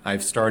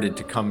I've started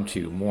to come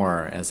to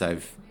more as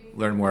I've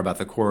learned more about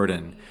the court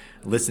and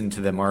listened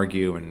to them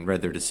argue and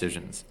read their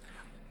decisions.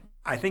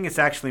 I think it's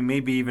actually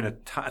maybe even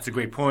that's a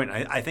great point.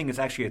 I think it's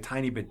actually a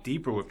tiny bit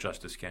deeper with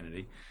Justice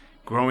Kennedy.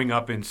 Growing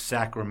up in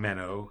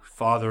Sacramento,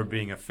 father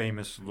being a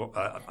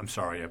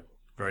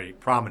very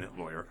prominent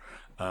lawyer,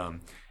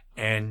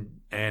 and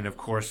of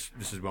course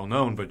this is well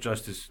known. But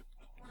his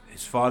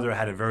father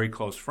had a very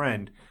close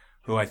friend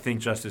who I think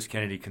Justice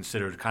Kennedy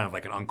considered kind of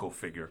like an uncle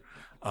figure,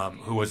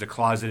 who was a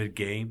closeted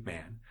gay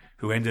man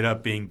who ended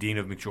up being dean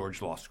of McGeorge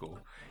Law School.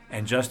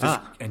 And Justice,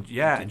 this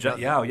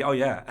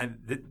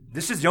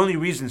is the only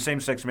reason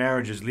same-sex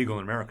marriage is legal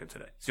in America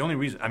today. It's the only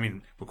reason. I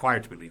mean,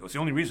 required to be legal. It's the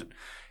only reason.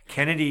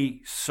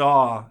 Kennedy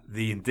saw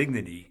the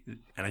indignity,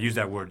 and I use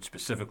that word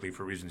specifically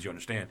for reasons you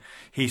understand.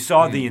 He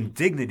saw the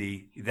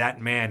indignity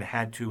that man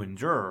had to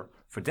endure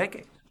for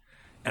decades,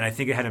 and I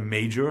think it had a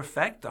major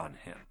effect on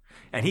him.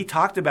 And he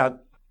talked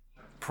about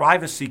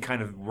privacy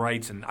kind of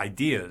rights and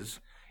ideas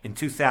in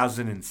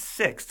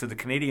 2006 to the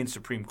Canadian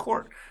Supreme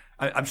Court.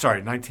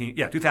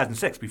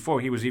 2006,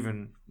 before he was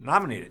even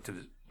nominated to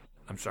the,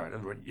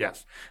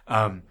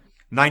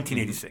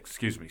 1986,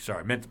 excuse me,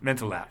 sorry,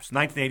 mental lapse,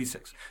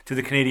 1986, to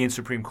the Canadian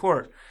Supreme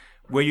Court,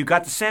 where you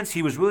got the sense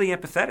he was really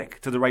empathetic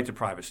to the right to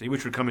privacy,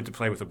 which would come into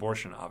play with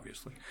abortion,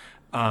 obviously.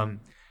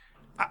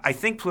 I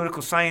think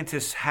political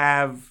scientists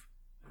have,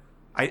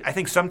 I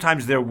think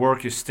sometimes their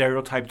work is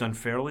stereotyped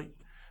unfairly.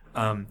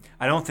 I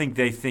don't think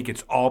they think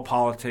it's all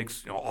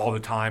politics, all the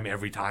time,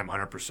 every time,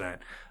 100%.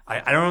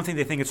 I don't think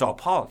they think it's all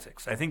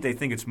politics. I think they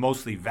think it's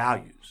mostly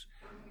values,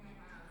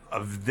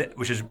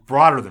 which is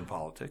broader than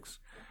politics.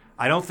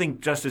 I don't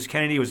think Justice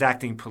Kennedy was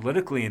acting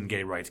politically in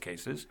gay rights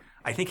cases.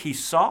 I think he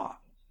saw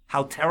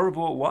how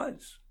terrible it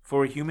was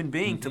for a human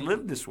being to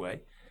live this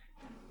way,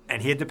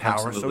 and he had the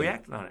power, so he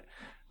acted on it.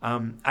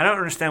 I don't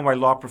understand why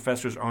law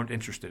professors aren't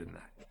interested in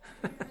that.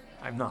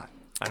 I'm not.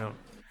 I don't.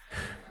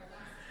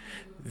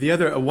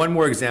 One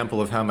more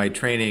example of how my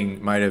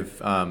training might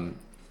have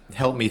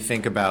helped me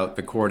think about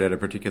the court at a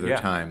particular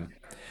time.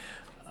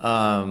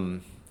 I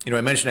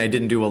mentioned I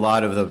didn't do a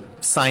lot of the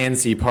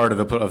science-y part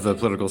of the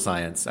political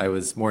science. I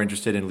was more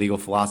interested in legal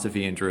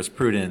philosophy and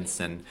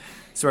jurisprudence, and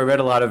so I read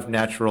a lot of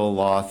natural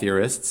law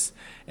theorists.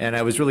 And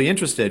I was really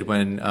interested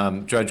when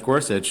Judge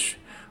Gorsuch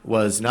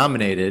was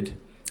nominated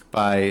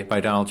by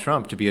Donald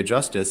Trump to be a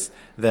justice,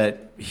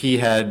 that he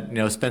had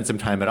spent some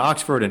time at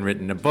Oxford and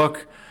written a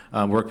book.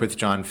 Worked with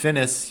John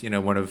Finnis,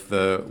 one of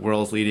the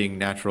world's leading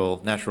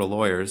natural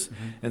lawyers.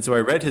 And so I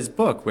read his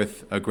book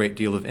with a great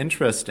deal of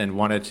interest and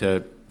wanted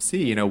to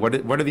see,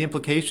 what are the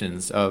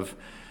implications of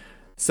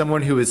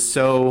someone who is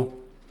so,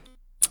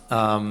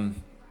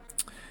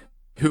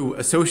 who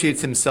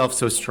associates himself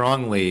so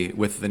strongly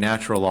with the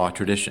natural law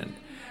tradition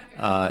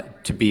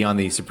to be on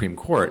the Supreme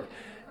Court.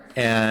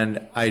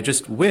 And I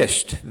just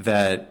wished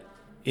that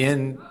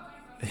in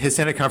his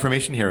Senate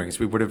confirmation hearings,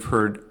 we would have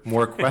heard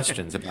more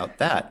questions about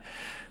that.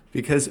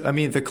 Because,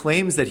 the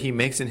claims that he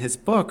makes in his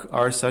book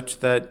are such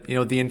that,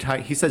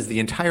 he says the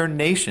entire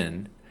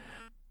nation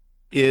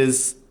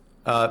is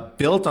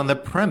built on the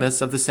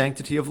premise of the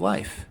sanctity of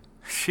life,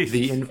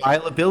 the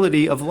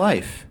inviolability of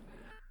life.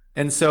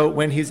 And so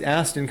when he's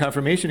asked in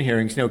confirmation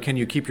hearings, can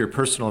you keep your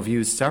personal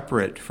views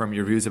separate from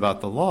your views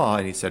about the law?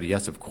 And he said,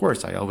 yes, of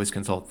course, I always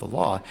consult the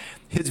law.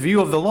 His view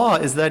of the law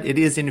is that it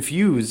is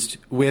infused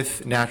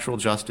with natural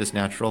justice,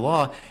 natural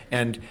law,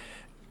 and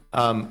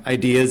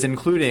ideas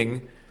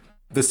including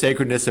the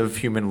sacredness of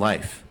human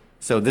life.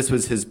 So this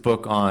was his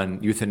book on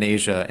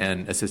euthanasia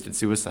and assisted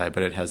suicide,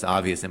 but it has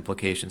obvious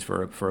implications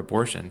for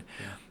abortion.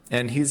 Yeah.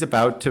 And he's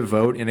about to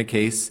vote in a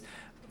case,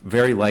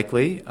 very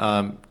likely,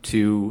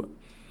 to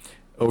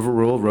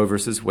overrule Roe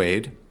versus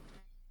Wade.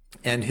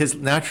 And his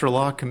natural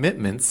law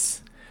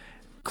commitments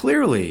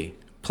clearly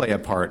play a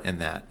part in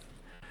that.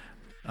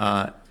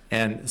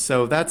 And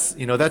so that's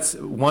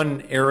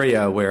one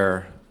area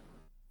where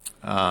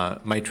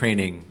my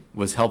training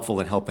was helpful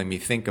in helping me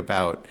think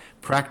about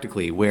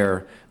practically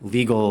where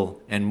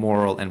legal and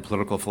moral and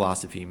political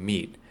philosophy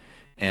meet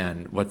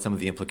and what some of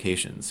the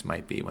implications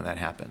might be when that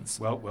happens.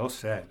 Well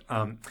said.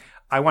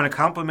 I want to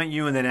compliment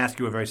you and then ask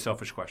you a very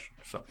selfish question.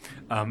 So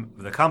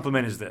the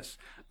compliment is this.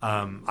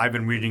 I've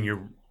been reading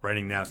your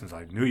writing now since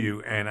I knew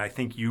you, and I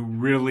think you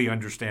really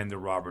understand the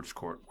Roberts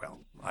Court well.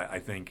 I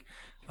think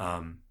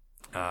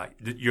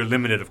you're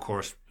limited, of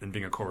course, in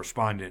being a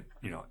correspondent,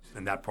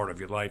 in that part of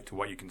your life to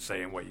what you can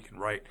say and what you can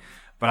write.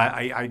 But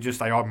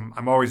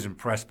I'm always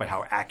impressed by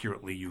how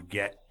accurately you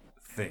get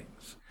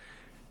things.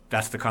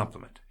 That's the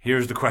compliment.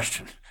 Here's the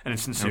question, and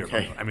it's sincere.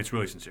 Okay. It's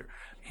really sincere.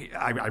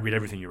 I read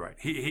everything you write.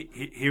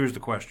 Here's the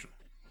question.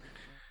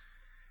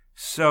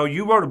 So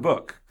you wrote a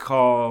book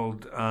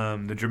called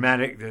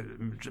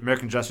the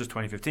American Justice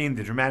 2015,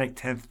 The Dramatic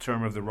 10th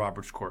Term of the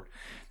Roberts Court.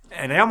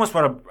 And I almost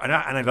wrote and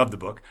I love the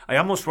book. I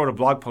almost wrote a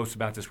blog post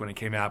about this when it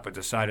came out, but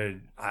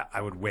decided I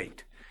would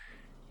wait.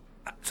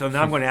 So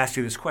now I'm going to ask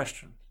you this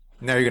question.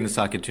 Now you're going to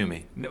sock it to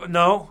me.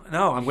 No. I'm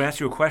going to ask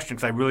you a question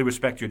because I really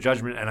respect your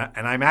judgment,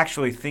 and I'm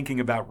actually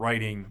thinking about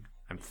writing.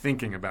 I'm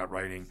thinking about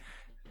writing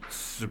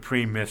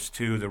Supreme Myths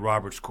to the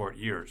Roberts Court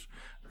years,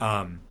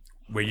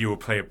 where you will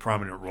play a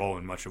prominent role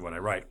in much of what I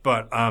write.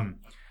 But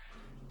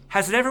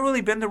has it ever really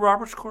been the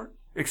Roberts Court,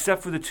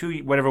 except for the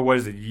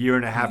a year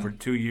and a half or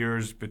 2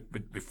 years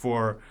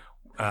before,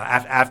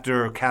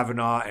 after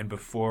Kavanaugh and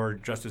before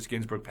Justice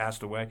Ginsburg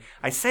passed away?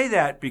 I say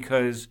that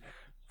because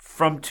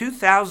from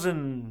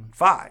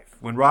 2005,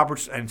 when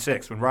Robertson and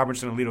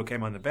Alito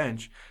came on the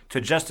bench,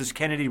 to Justice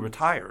Kennedy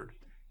retired,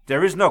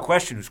 there is no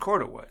question whose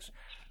court it was.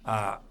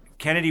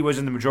 Kennedy was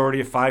in the majority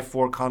of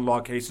 5-4 con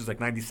law cases like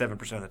 97%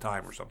 of the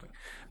time or something.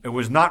 It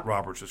was not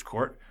Roberts'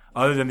 court.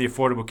 Other than the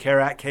Affordable Care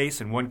Act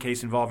case and one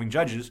case involving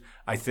judges,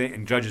 I think,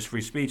 and judges'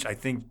 free speech, I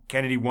think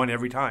Kennedy won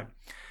every time.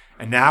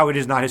 And now it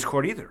is not his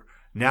court either.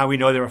 Now we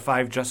know there are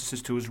 5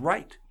 justices to his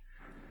right.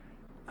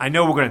 I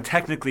know we're going to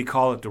technically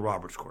call it the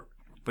Roberts Court,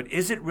 but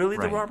is it really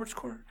the Roberts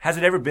Court? Has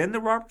it ever been the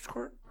Roberts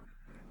Court?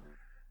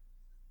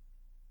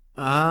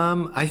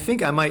 I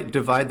think I might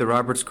divide the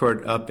Roberts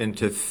Court up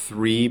into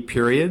 3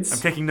 periods. I'm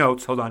taking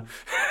notes. Hold on.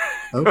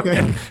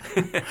 Okay.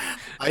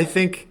 I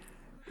think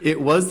it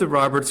was the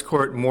Roberts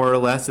Court more or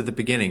less at the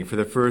beginning for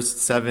the first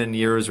 7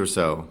 years or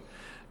so.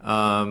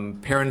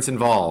 Parents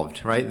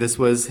involved, right? This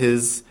was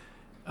his.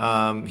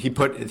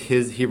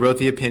 He wrote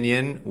the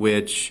opinion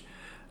which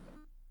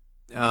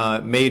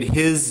made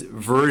his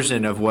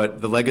version of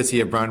what the legacy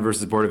of Brown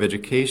versus Board of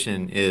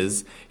Education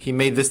is. He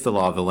made this the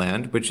law of the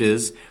land, which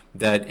is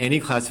that any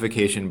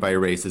classification by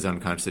race is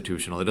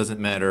unconstitutional. It doesn't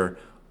matter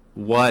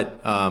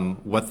what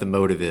the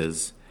motive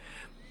is,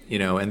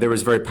 And there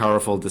was very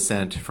powerful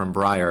dissent from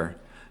Breyer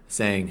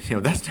saying,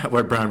 that's not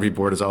what Brown v.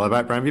 Board is all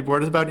about. Brown v.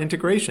 Board is about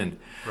integration.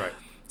 Right.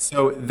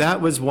 So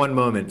that was one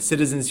moment.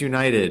 Citizens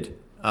United,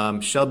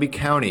 Shelby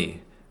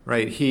County,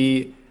 right?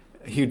 He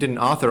didn't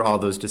author all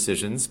those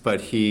decisions, but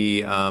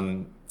he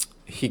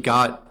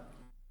got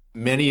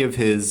going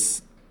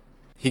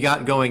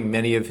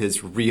many of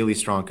his really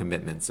strong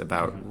commitments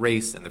about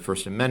race and the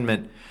First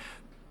Amendment.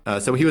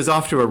 So he was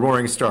off to a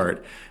roaring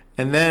start.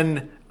 And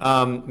then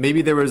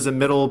maybe there was a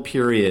middle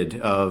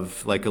period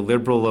of like a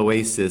liberal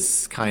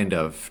oasis, kind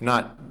of,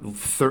 not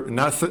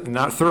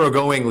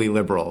thoroughgoingly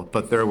liberal,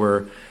 but there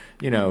were,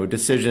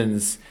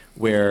 decisions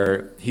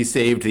where he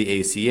saved the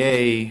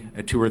ACA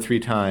 2 or 3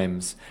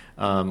 times.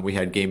 We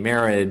had gay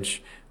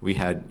marriage. We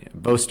had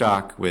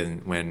Bostock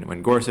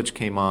when Gorsuch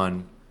came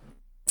on.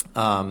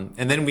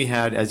 And then we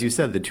had, as you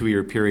said, the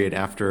 2-year period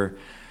after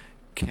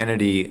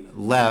Kennedy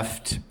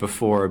left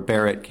before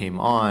Barrett came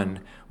on,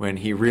 when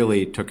he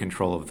really took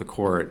control of the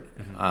court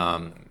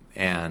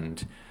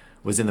and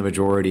was in the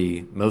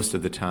majority most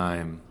of the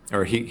time,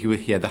 or he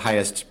had the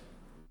highest.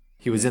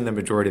 He was in the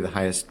majority the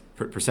highest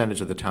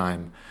percentage of the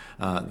time.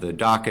 The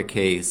DACA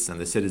case and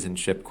the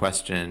citizenship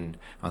question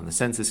on the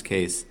census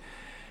case.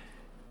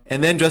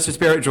 And then Justice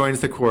Barrett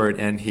joins the court,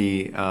 and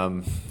he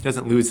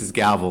doesn't lose his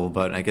gavel,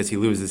 but I guess he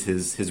loses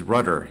his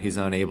rudder. He's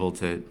unable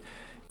to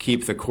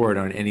keep the court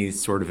on any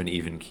sort of an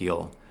even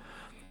keel.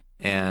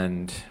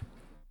 And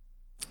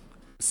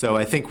so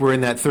I think we're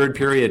in that 3rd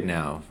period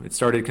now. It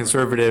started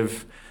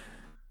conservative,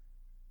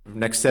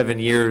 next 7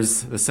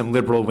 years, some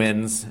liberal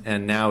wins,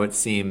 and now it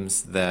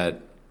seems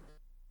that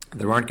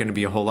there aren't going to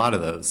be a whole lot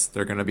of those.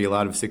 There are going to be a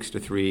lot of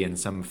 6-3 and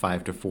some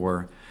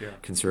 5-4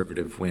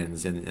 conservative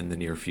wins in the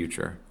near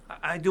future.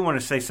 I do want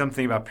to say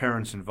something about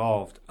parents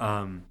involved.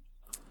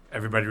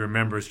 Everybody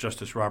remembers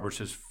Justice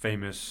Roberts'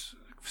 famous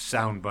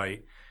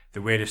soundbite,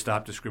 the way to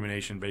stop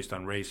discrimination based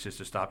on race is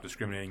to stop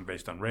discriminating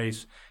based on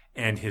race,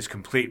 and his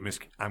complete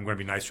I'm going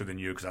to be nicer than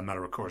you because I'm not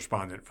a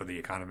correspondent for The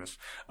Economist.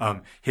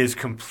 His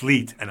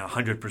complete and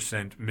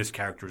 100%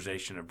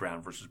 mischaracterization of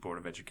Brown versus Board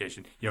of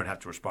Education. You don't have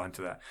to respond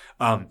to that.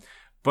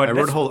 But I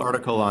wrote a whole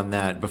article on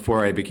that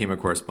before I became a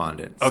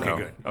correspondent. Okay, so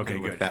good. Okay,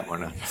 good. That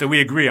one up. So we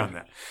agree on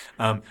that.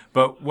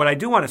 But what I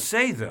do want to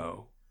say,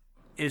 though,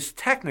 is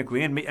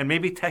technically, and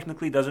maybe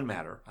technically doesn't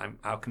matter.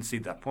 I'll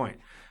concede that point.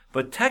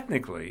 But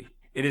technically,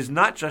 it is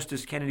not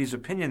Justice Kennedy's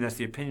opinion that's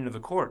the opinion of the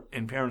court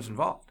in parents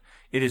involved.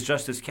 It is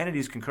Justice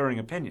Kennedy's concurring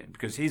opinion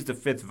because he's the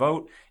 5th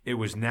vote. It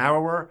was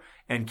narrower.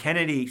 And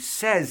Kennedy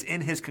says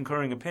in his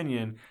concurring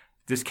opinion,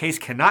 this case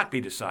cannot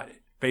be decided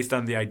based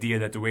on the idea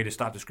that the way to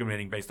stop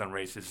discriminating based on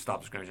race is to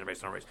stop discrimination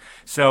based on race.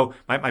 So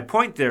my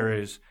point there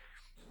is,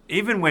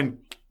 even when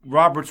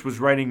Roberts was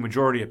writing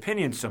majority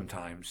opinions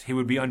sometimes, he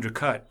would be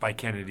undercut by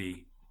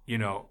Kennedy,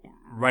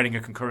 writing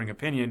a concurring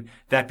opinion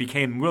that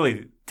became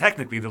really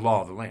technically the law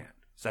of the land.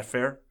 Is that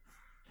fair?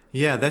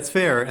 Yeah, that's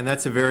fair, and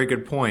that's a very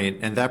good point.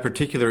 And that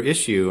particular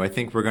issue, I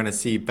think we're going to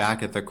see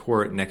back at the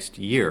court next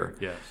year.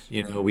 Yes.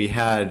 We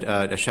had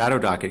a shadow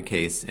docket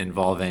case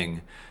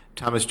involving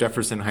Thomas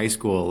Jefferson High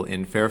School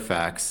in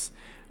Fairfax,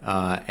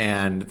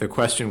 and the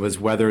question was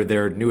whether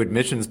their new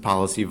admissions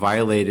policy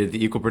violated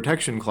the Equal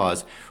Protection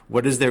Clause.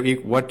 What does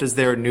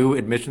their new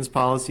admissions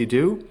policy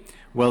do?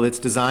 Well, it's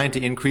designed to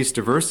increase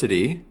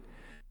diversity,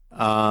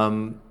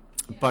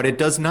 but it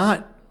does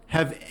not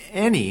have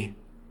any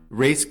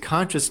race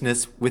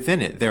consciousness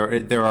within it.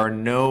 There are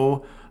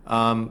no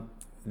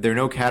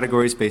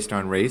categories based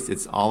on race.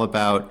 It's all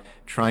about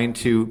trying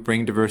to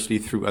bring diversity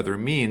through other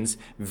means,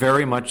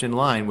 very much in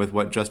line with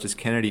what Justice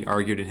Kennedy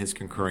argued in his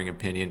concurring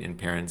opinion in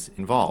Parents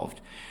Involved.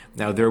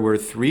 Now, there were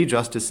 3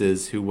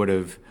 justices who would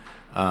have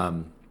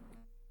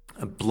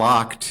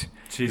blocked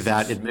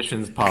that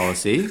admissions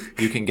policy.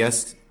 You can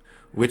guess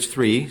which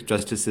 3,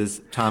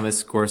 Justices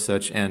Thomas,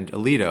 Gorsuch, and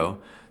Alito.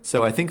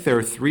 So I think there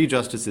are 3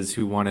 justices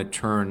who want to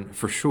turn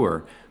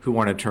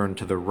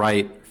to the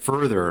right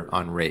further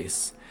on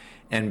race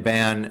and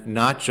ban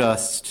not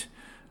just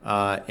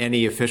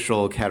any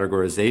official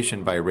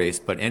categorization by race,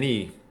 but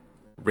any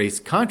race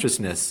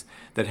consciousness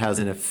that has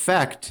an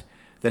effect,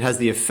 that has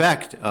the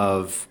effect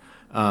of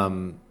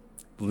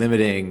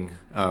limiting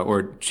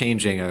or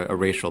changing a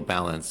racial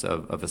balance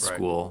of a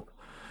school.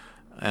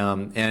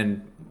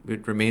 And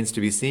it remains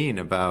to be seen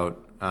about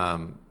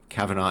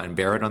Kavanaugh and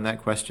Barrett on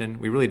that question.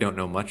 We really don't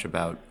know much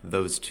about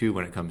those two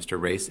when it comes to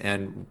race,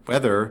 and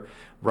whether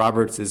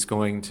Roberts is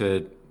going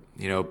to,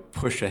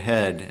 push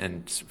ahead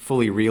and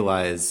fully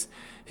realize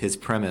his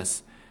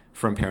premise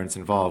from Parents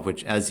Involved,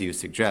 which, as you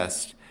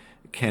suggest,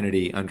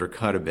 Kennedy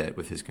undercut a bit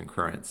with his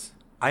concurrence.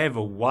 I have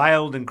a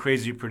wild and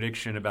crazy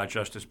prediction about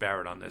Justice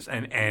Barrett on this.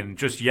 And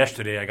just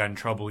yesterday, I got in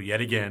trouble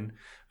yet again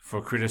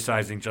for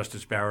criticizing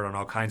Justice Barrett on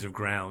all kinds of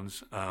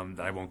grounds that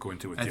I won't go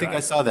into with you. I think I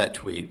saw that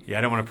tweet. Yeah,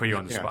 I don't want to put you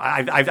on the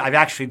spot. I've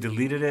actually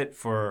deleted it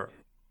for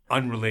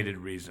unrelated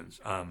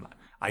reasons.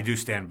 I do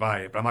stand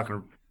by it, but I'm not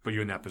going to put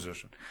you in that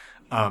position.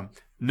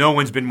 No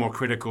one's been more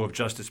critical of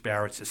Justice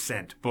Barrett's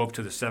ascent, both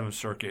to the Seventh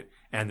Circuit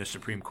and the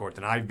Supreme Court,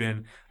 than I've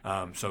been.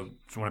 So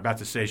what I'm about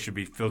to say should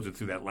be filtered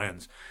through that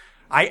lens.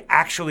 I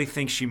actually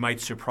think she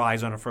might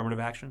surprise on affirmative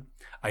action.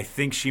 I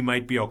think she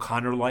might be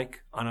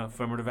O'Connor-like on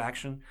affirmative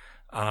action.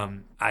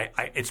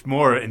 It's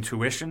more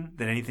intuition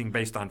than anything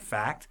based on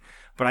fact,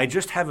 but I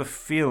just have a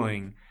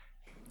feeling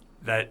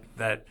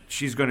that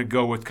she's going to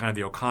go with kind of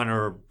the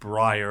O'Connor,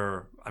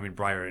 Breyer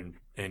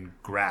and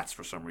Gratz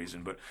for some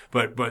reason,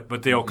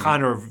 but the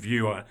O'Connor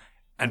view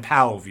and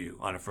Powell view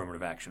on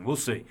affirmative action. We'll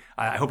see.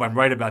 I hope I'm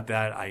right about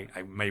that.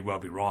 I may well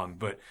be wrong,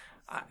 but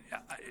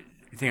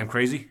you think I'm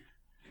crazy?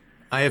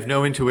 I have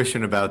no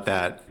intuition about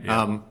that.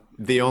 Yeah.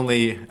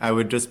 I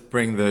would just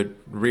bring the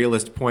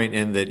realist point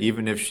in that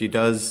even if she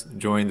does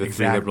join the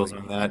three liberals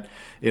on that,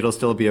 it'll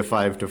still be a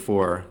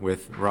 5-4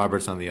 with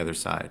Roberts on the other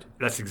side.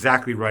 That's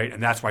exactly right,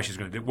 and that's why she's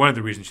going to do. One of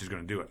the reasons she's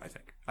going to do it, I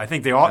think. I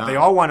think they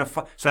all want to.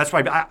 So that's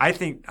why I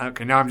think.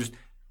 Okay, now I'm just.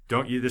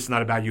 This is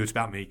not about you. It's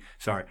about me.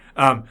 Sorry.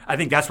 I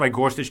think that's why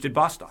Gorsuch did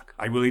Bostock.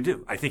 I really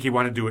do. I think he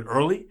wanted to do it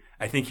early.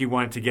 I think he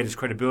wanted to get his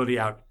credibility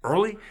out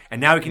early, and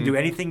now he can do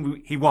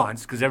anything he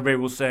wants because everybody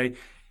will say,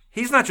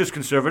 he's not just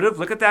conservative.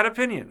 Look at that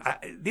opinion.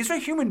 These are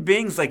human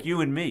beings like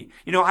you and me.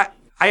 I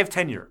have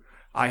tenure.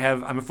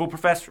 I'm a full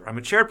professor. I'm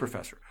a chair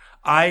professor.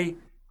 I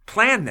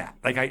planned that.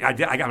 Like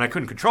I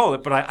couldn't control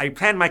it, but I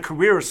planned my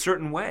career a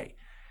certain way.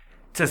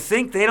 To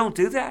think they don't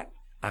do that,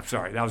 I'm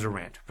sorry, that was a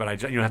rant,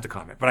 but you don't have to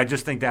comment. But I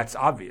just think that's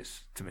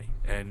obvious to me,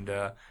 and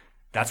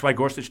that's why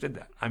Gorsuch did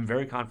that. I'm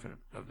very confident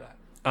of that.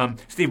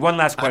 Steve, one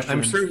last question.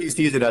 I'm sure he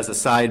sees it as a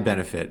side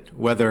benefit.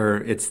 Whether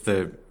it's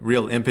the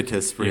real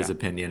impetus for his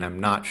opinion, I'm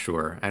not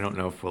sure. I don't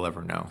know if we'll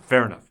ever know.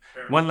 Fair enough.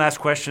 One last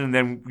question, and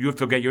then you have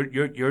to go get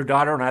your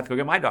daughter, and I have to go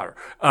get my daughter.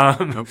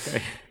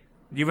 Okay.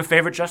 Do you have a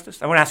favorite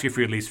justice? I want to ask you for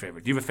your least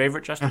favorite. Do you have a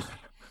favorite justice?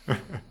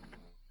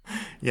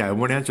 Yeah, I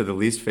won't answer the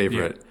least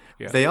favorite.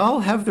 Yeah. They all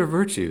have their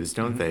virtues,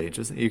 don't they?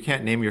 Just you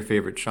can't name your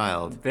favorite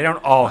child. They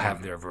don't all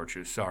have their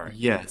virtues. Sorry.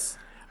 Yes.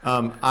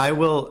 I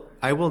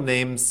will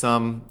name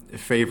some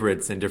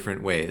favorites in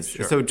different ways.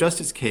 Sure. So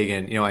Justice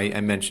Kagan,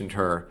 I mentioned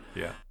her.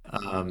 Yeah.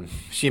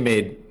 She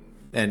made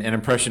an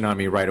impression on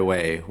me right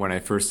away when I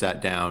first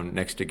sat down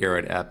next to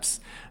Garrett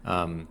Epps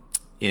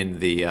in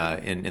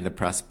the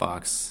press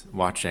box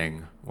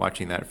watching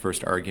that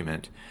first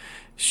argument.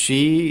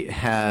 She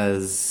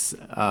has,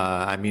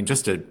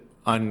 just an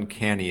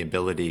uncanny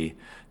ability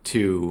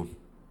to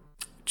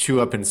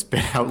chew up and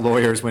spit out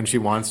lawyers when she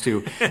wants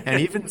to,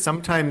 and even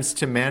sometimes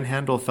to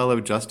manhandle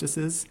fellow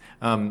justices.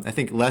 I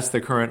think less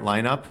the current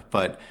lineup,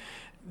 but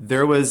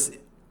there was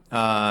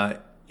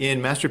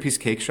in Masterpiece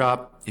Cake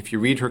Shop, if you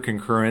read her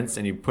concurrence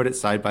and you put it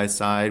side by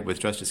side with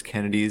Justice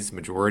Kennedy's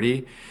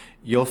majority,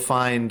 you'll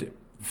find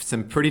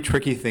some pretty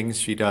tricky things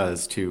she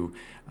does to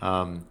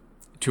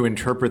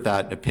interpret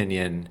that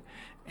opinion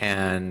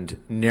and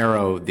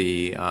narrow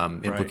the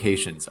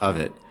implications of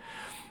it.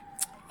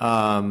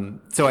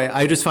 So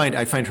I just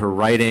find her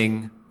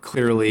writing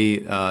clearly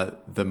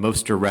the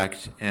most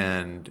direct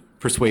and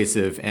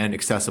persuasive and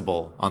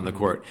accessible on the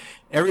court.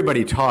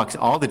 Everybody talks,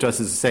 all the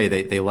justices say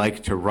they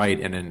like to write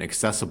in an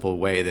accessible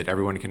way that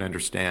everyone can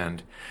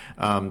understand.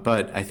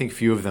 But I think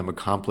few of them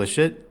accomplish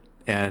it,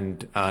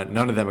 and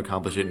none of them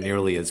accomplish it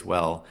nearly as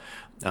well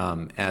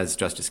as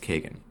Justice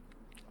Kagan.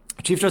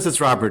 Chief Justice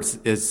Roberts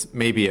is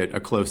maybe a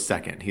close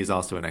second. He's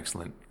also an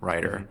excellent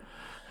writer.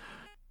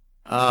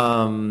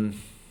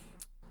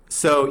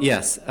 So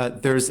yes,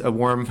 there's a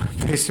warm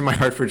place in my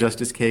heart for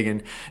Justice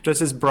Kagan.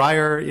 Justice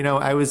Breyer,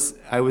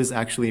 I was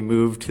actually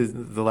moved to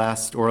the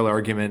last oral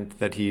argument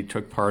that he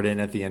took part in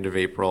at the end of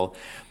April.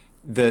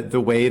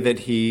 The way that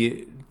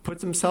he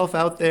puts himself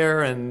out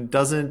there and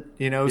doesn't,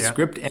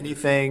 script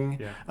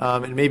anything,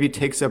 and maybe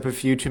takes up a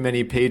few too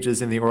many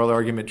pages in the oral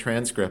argument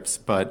transcripts,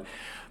 but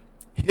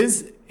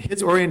his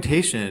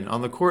orientation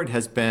on the court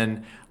has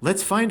been,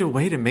 let's find a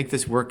way to make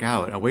this work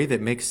out, a way that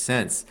makes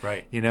sense.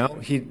 Right.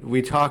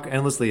 We talk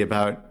endlessly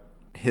about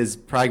his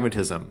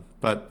pragmatism,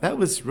 but that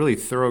was really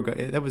thorough.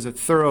 That was a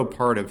thorough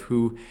part of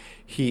who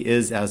he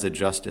is as a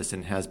justice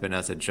and has been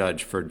as a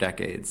judge for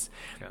decades.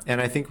 Yeah.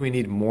 And I think we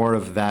need more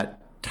of that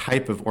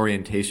type of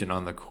orientation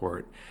on the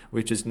court,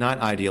 which is not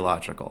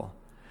ideological,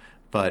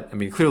 But I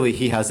mean, clearly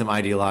he has some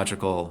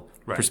ideological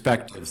Right.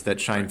 perspectives that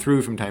shine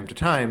through from time to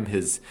time.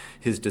 His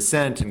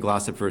dissent in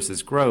Glossop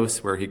versus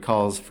Gross, where he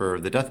calls for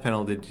the death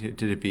penalty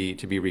to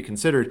be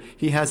reconsidered,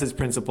 he has his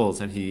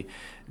principles and he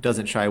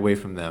doesn't shy away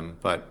from them.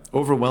 But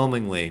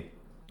overwhelmingly,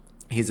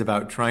 he's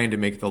about trying to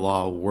make the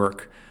law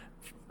work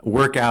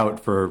out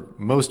for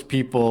most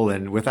people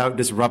and without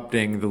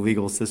disrupting the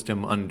legal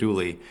system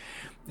unduly.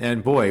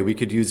 And boy, we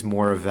could use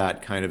more of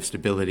that kind of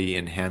stability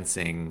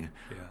enhancing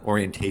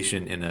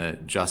orientation in a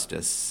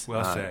justice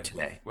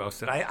today. Well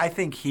said. I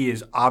think he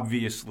is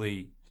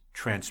obviously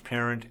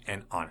transparent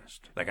and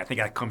honest. Like, I think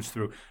that comes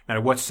through no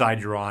matter what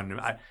side you're on.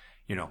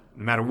 No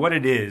matter what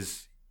it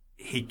is,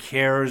 he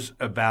cares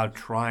about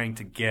trying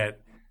to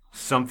get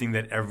something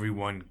that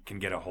everyone can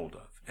get a hold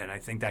of. And I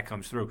think that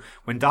comes through.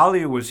 When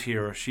Dahlia was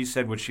here, she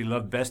said what she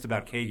loved best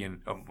about Kagan,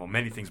 well,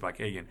 many things about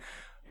Kagan,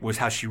 was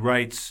how she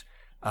writes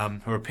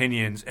her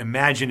opinions.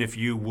 Imagine if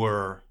you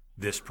were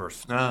this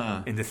person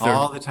in the third.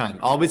 All the time.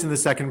 Always in the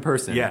second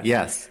person.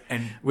 Yes.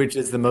 And which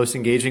is the most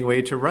engaging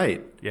way to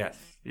write. Yes.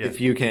 If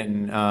you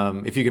can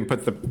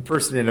put the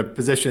person in a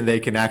position they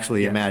can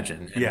actually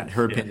imagine. And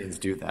her opinions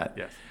do that.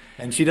 Yes.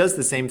 And she does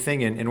the same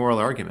thing in oral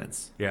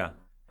arguments. Yeah.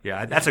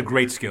 Yeah, that's a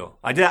great skill.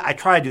 I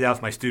try to do that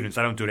with my students.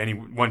 I don't do it any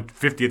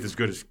 1/50th as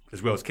good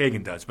as well as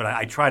Kagan does, but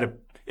I try to.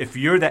 If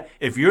you're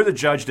the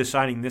judge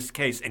deciding this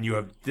case and you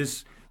have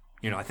this,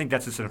 I think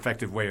that's just an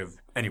effective way of.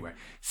 Anyway,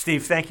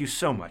 Steve, thank you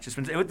so much.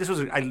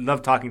 I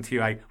love talking to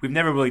you. We've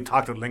never really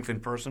talked at length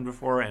in person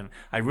before, and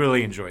I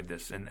really enjoyed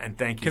this. And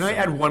thank you. Can I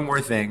add one more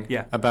thing?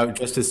 About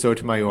Justice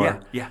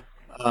Sotomayor? Yeah.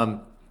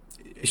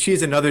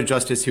 She's another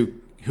justice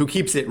who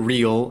keeps it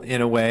real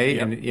in a way,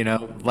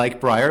 and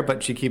like Breyer,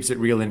 but she keeps it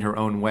real in her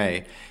own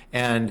way.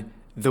 And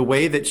the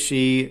way that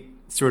she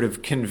sort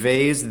of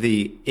conveys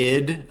the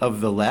id of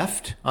the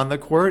left on the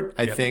court,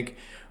 I think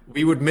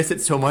we would miss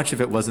it so much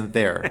if it wasn't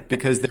there,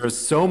 because there's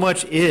so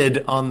much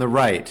id on the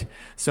right,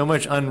 so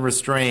much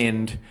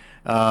unrestrained,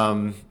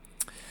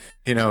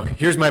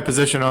 here's my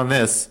position on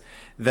this,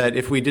 that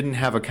if we didn't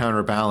have a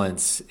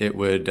counterbalance, it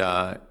would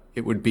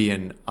be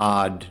an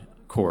odd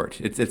court.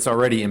 It's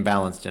already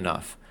imbalanced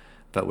enough.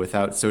 But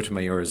without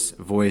Sotomayor's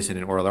voice in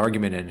an oral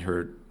argument and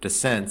her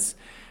dissents,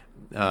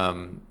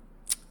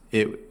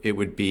 it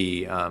would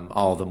be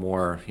all the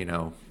more,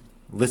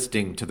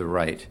 listing to the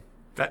right.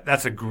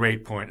 That's a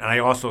great point. And I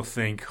also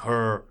think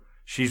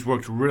she's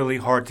worked really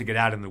hard to get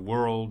out in the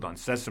world on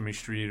Sesame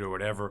Street or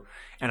whatever.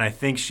 And I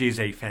think she's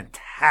a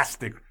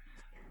fantastic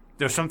 –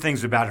 there's some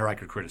things about her I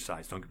could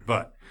criticize,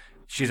 but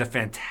she's a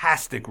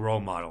fantastic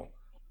role model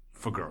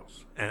for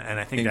girls. And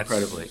I think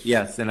incredibly.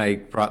 Yes, and I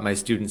brought my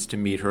students to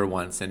meet her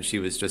once, and she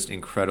was just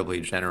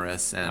incredibly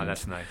generous and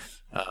that's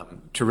nice.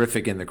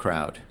 Terrific in the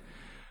crowd.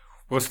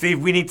 Well,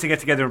 Steve, we need to get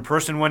together in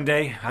person one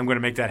day. I'm going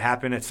to make that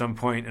happen at some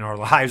point in our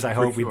lives, I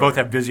hope. Sure. We both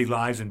have busy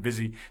lives and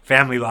busy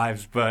family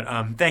lives. But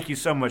thank you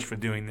so much for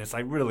doing this. I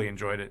really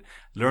enjoyed it.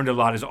 Learned a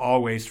lot, as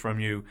always, from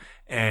you.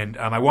 And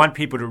I want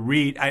people to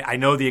read. I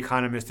know The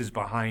Economist is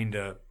behind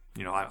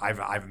I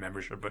have a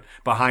membership, but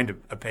behind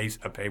a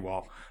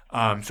paywall.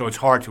 So it's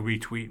hard to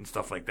retweet and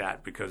stuff like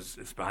that because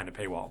it's behind a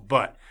paywall.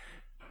 But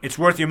it's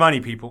worth your money,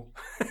 people.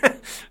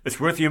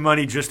 It's worth your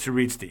money just to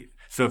read Steve.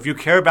 So if you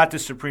care about the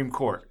Supreme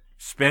Court,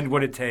 spend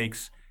what it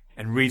takes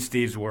and read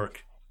Steve's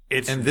work.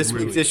 And this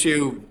week's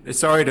issue,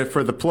 sorry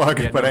for the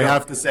plug, but I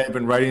have to say I've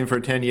been writing for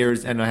 10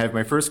 years, and I have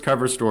my first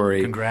cover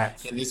story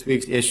Congrats. In this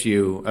week's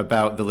issue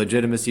about the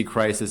legitimacy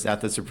crisis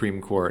at the Supreme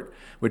Court,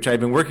 which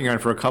I've been working on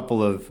for a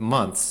couple of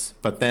months,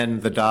 but then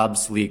the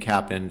Dobbs leak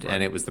happened,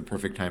 and it was the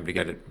perfect time to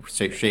get it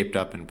shaped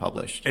up and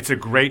published. It's a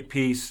great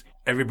piece.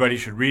 Everybody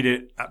should read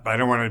it, but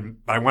I want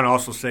to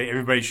also say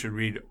everybody should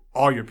read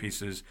all your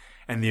pieces.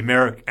 And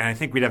and I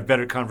think we'd have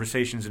better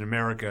conversations in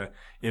America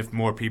if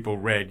more people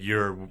read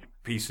your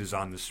pieces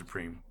on the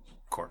Supreme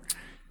Court.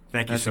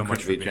 Thank you so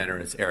much for being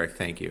generous, Eric.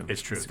 Thank you.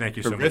 It's true. Thank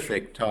you so much.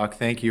 Terrific talk.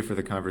 Thank you for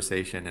the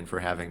conversation and for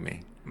having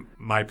me.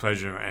 My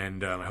pleasure,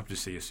 and I hope to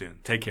see you soon.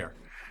 Take care.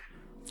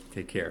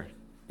 Take care.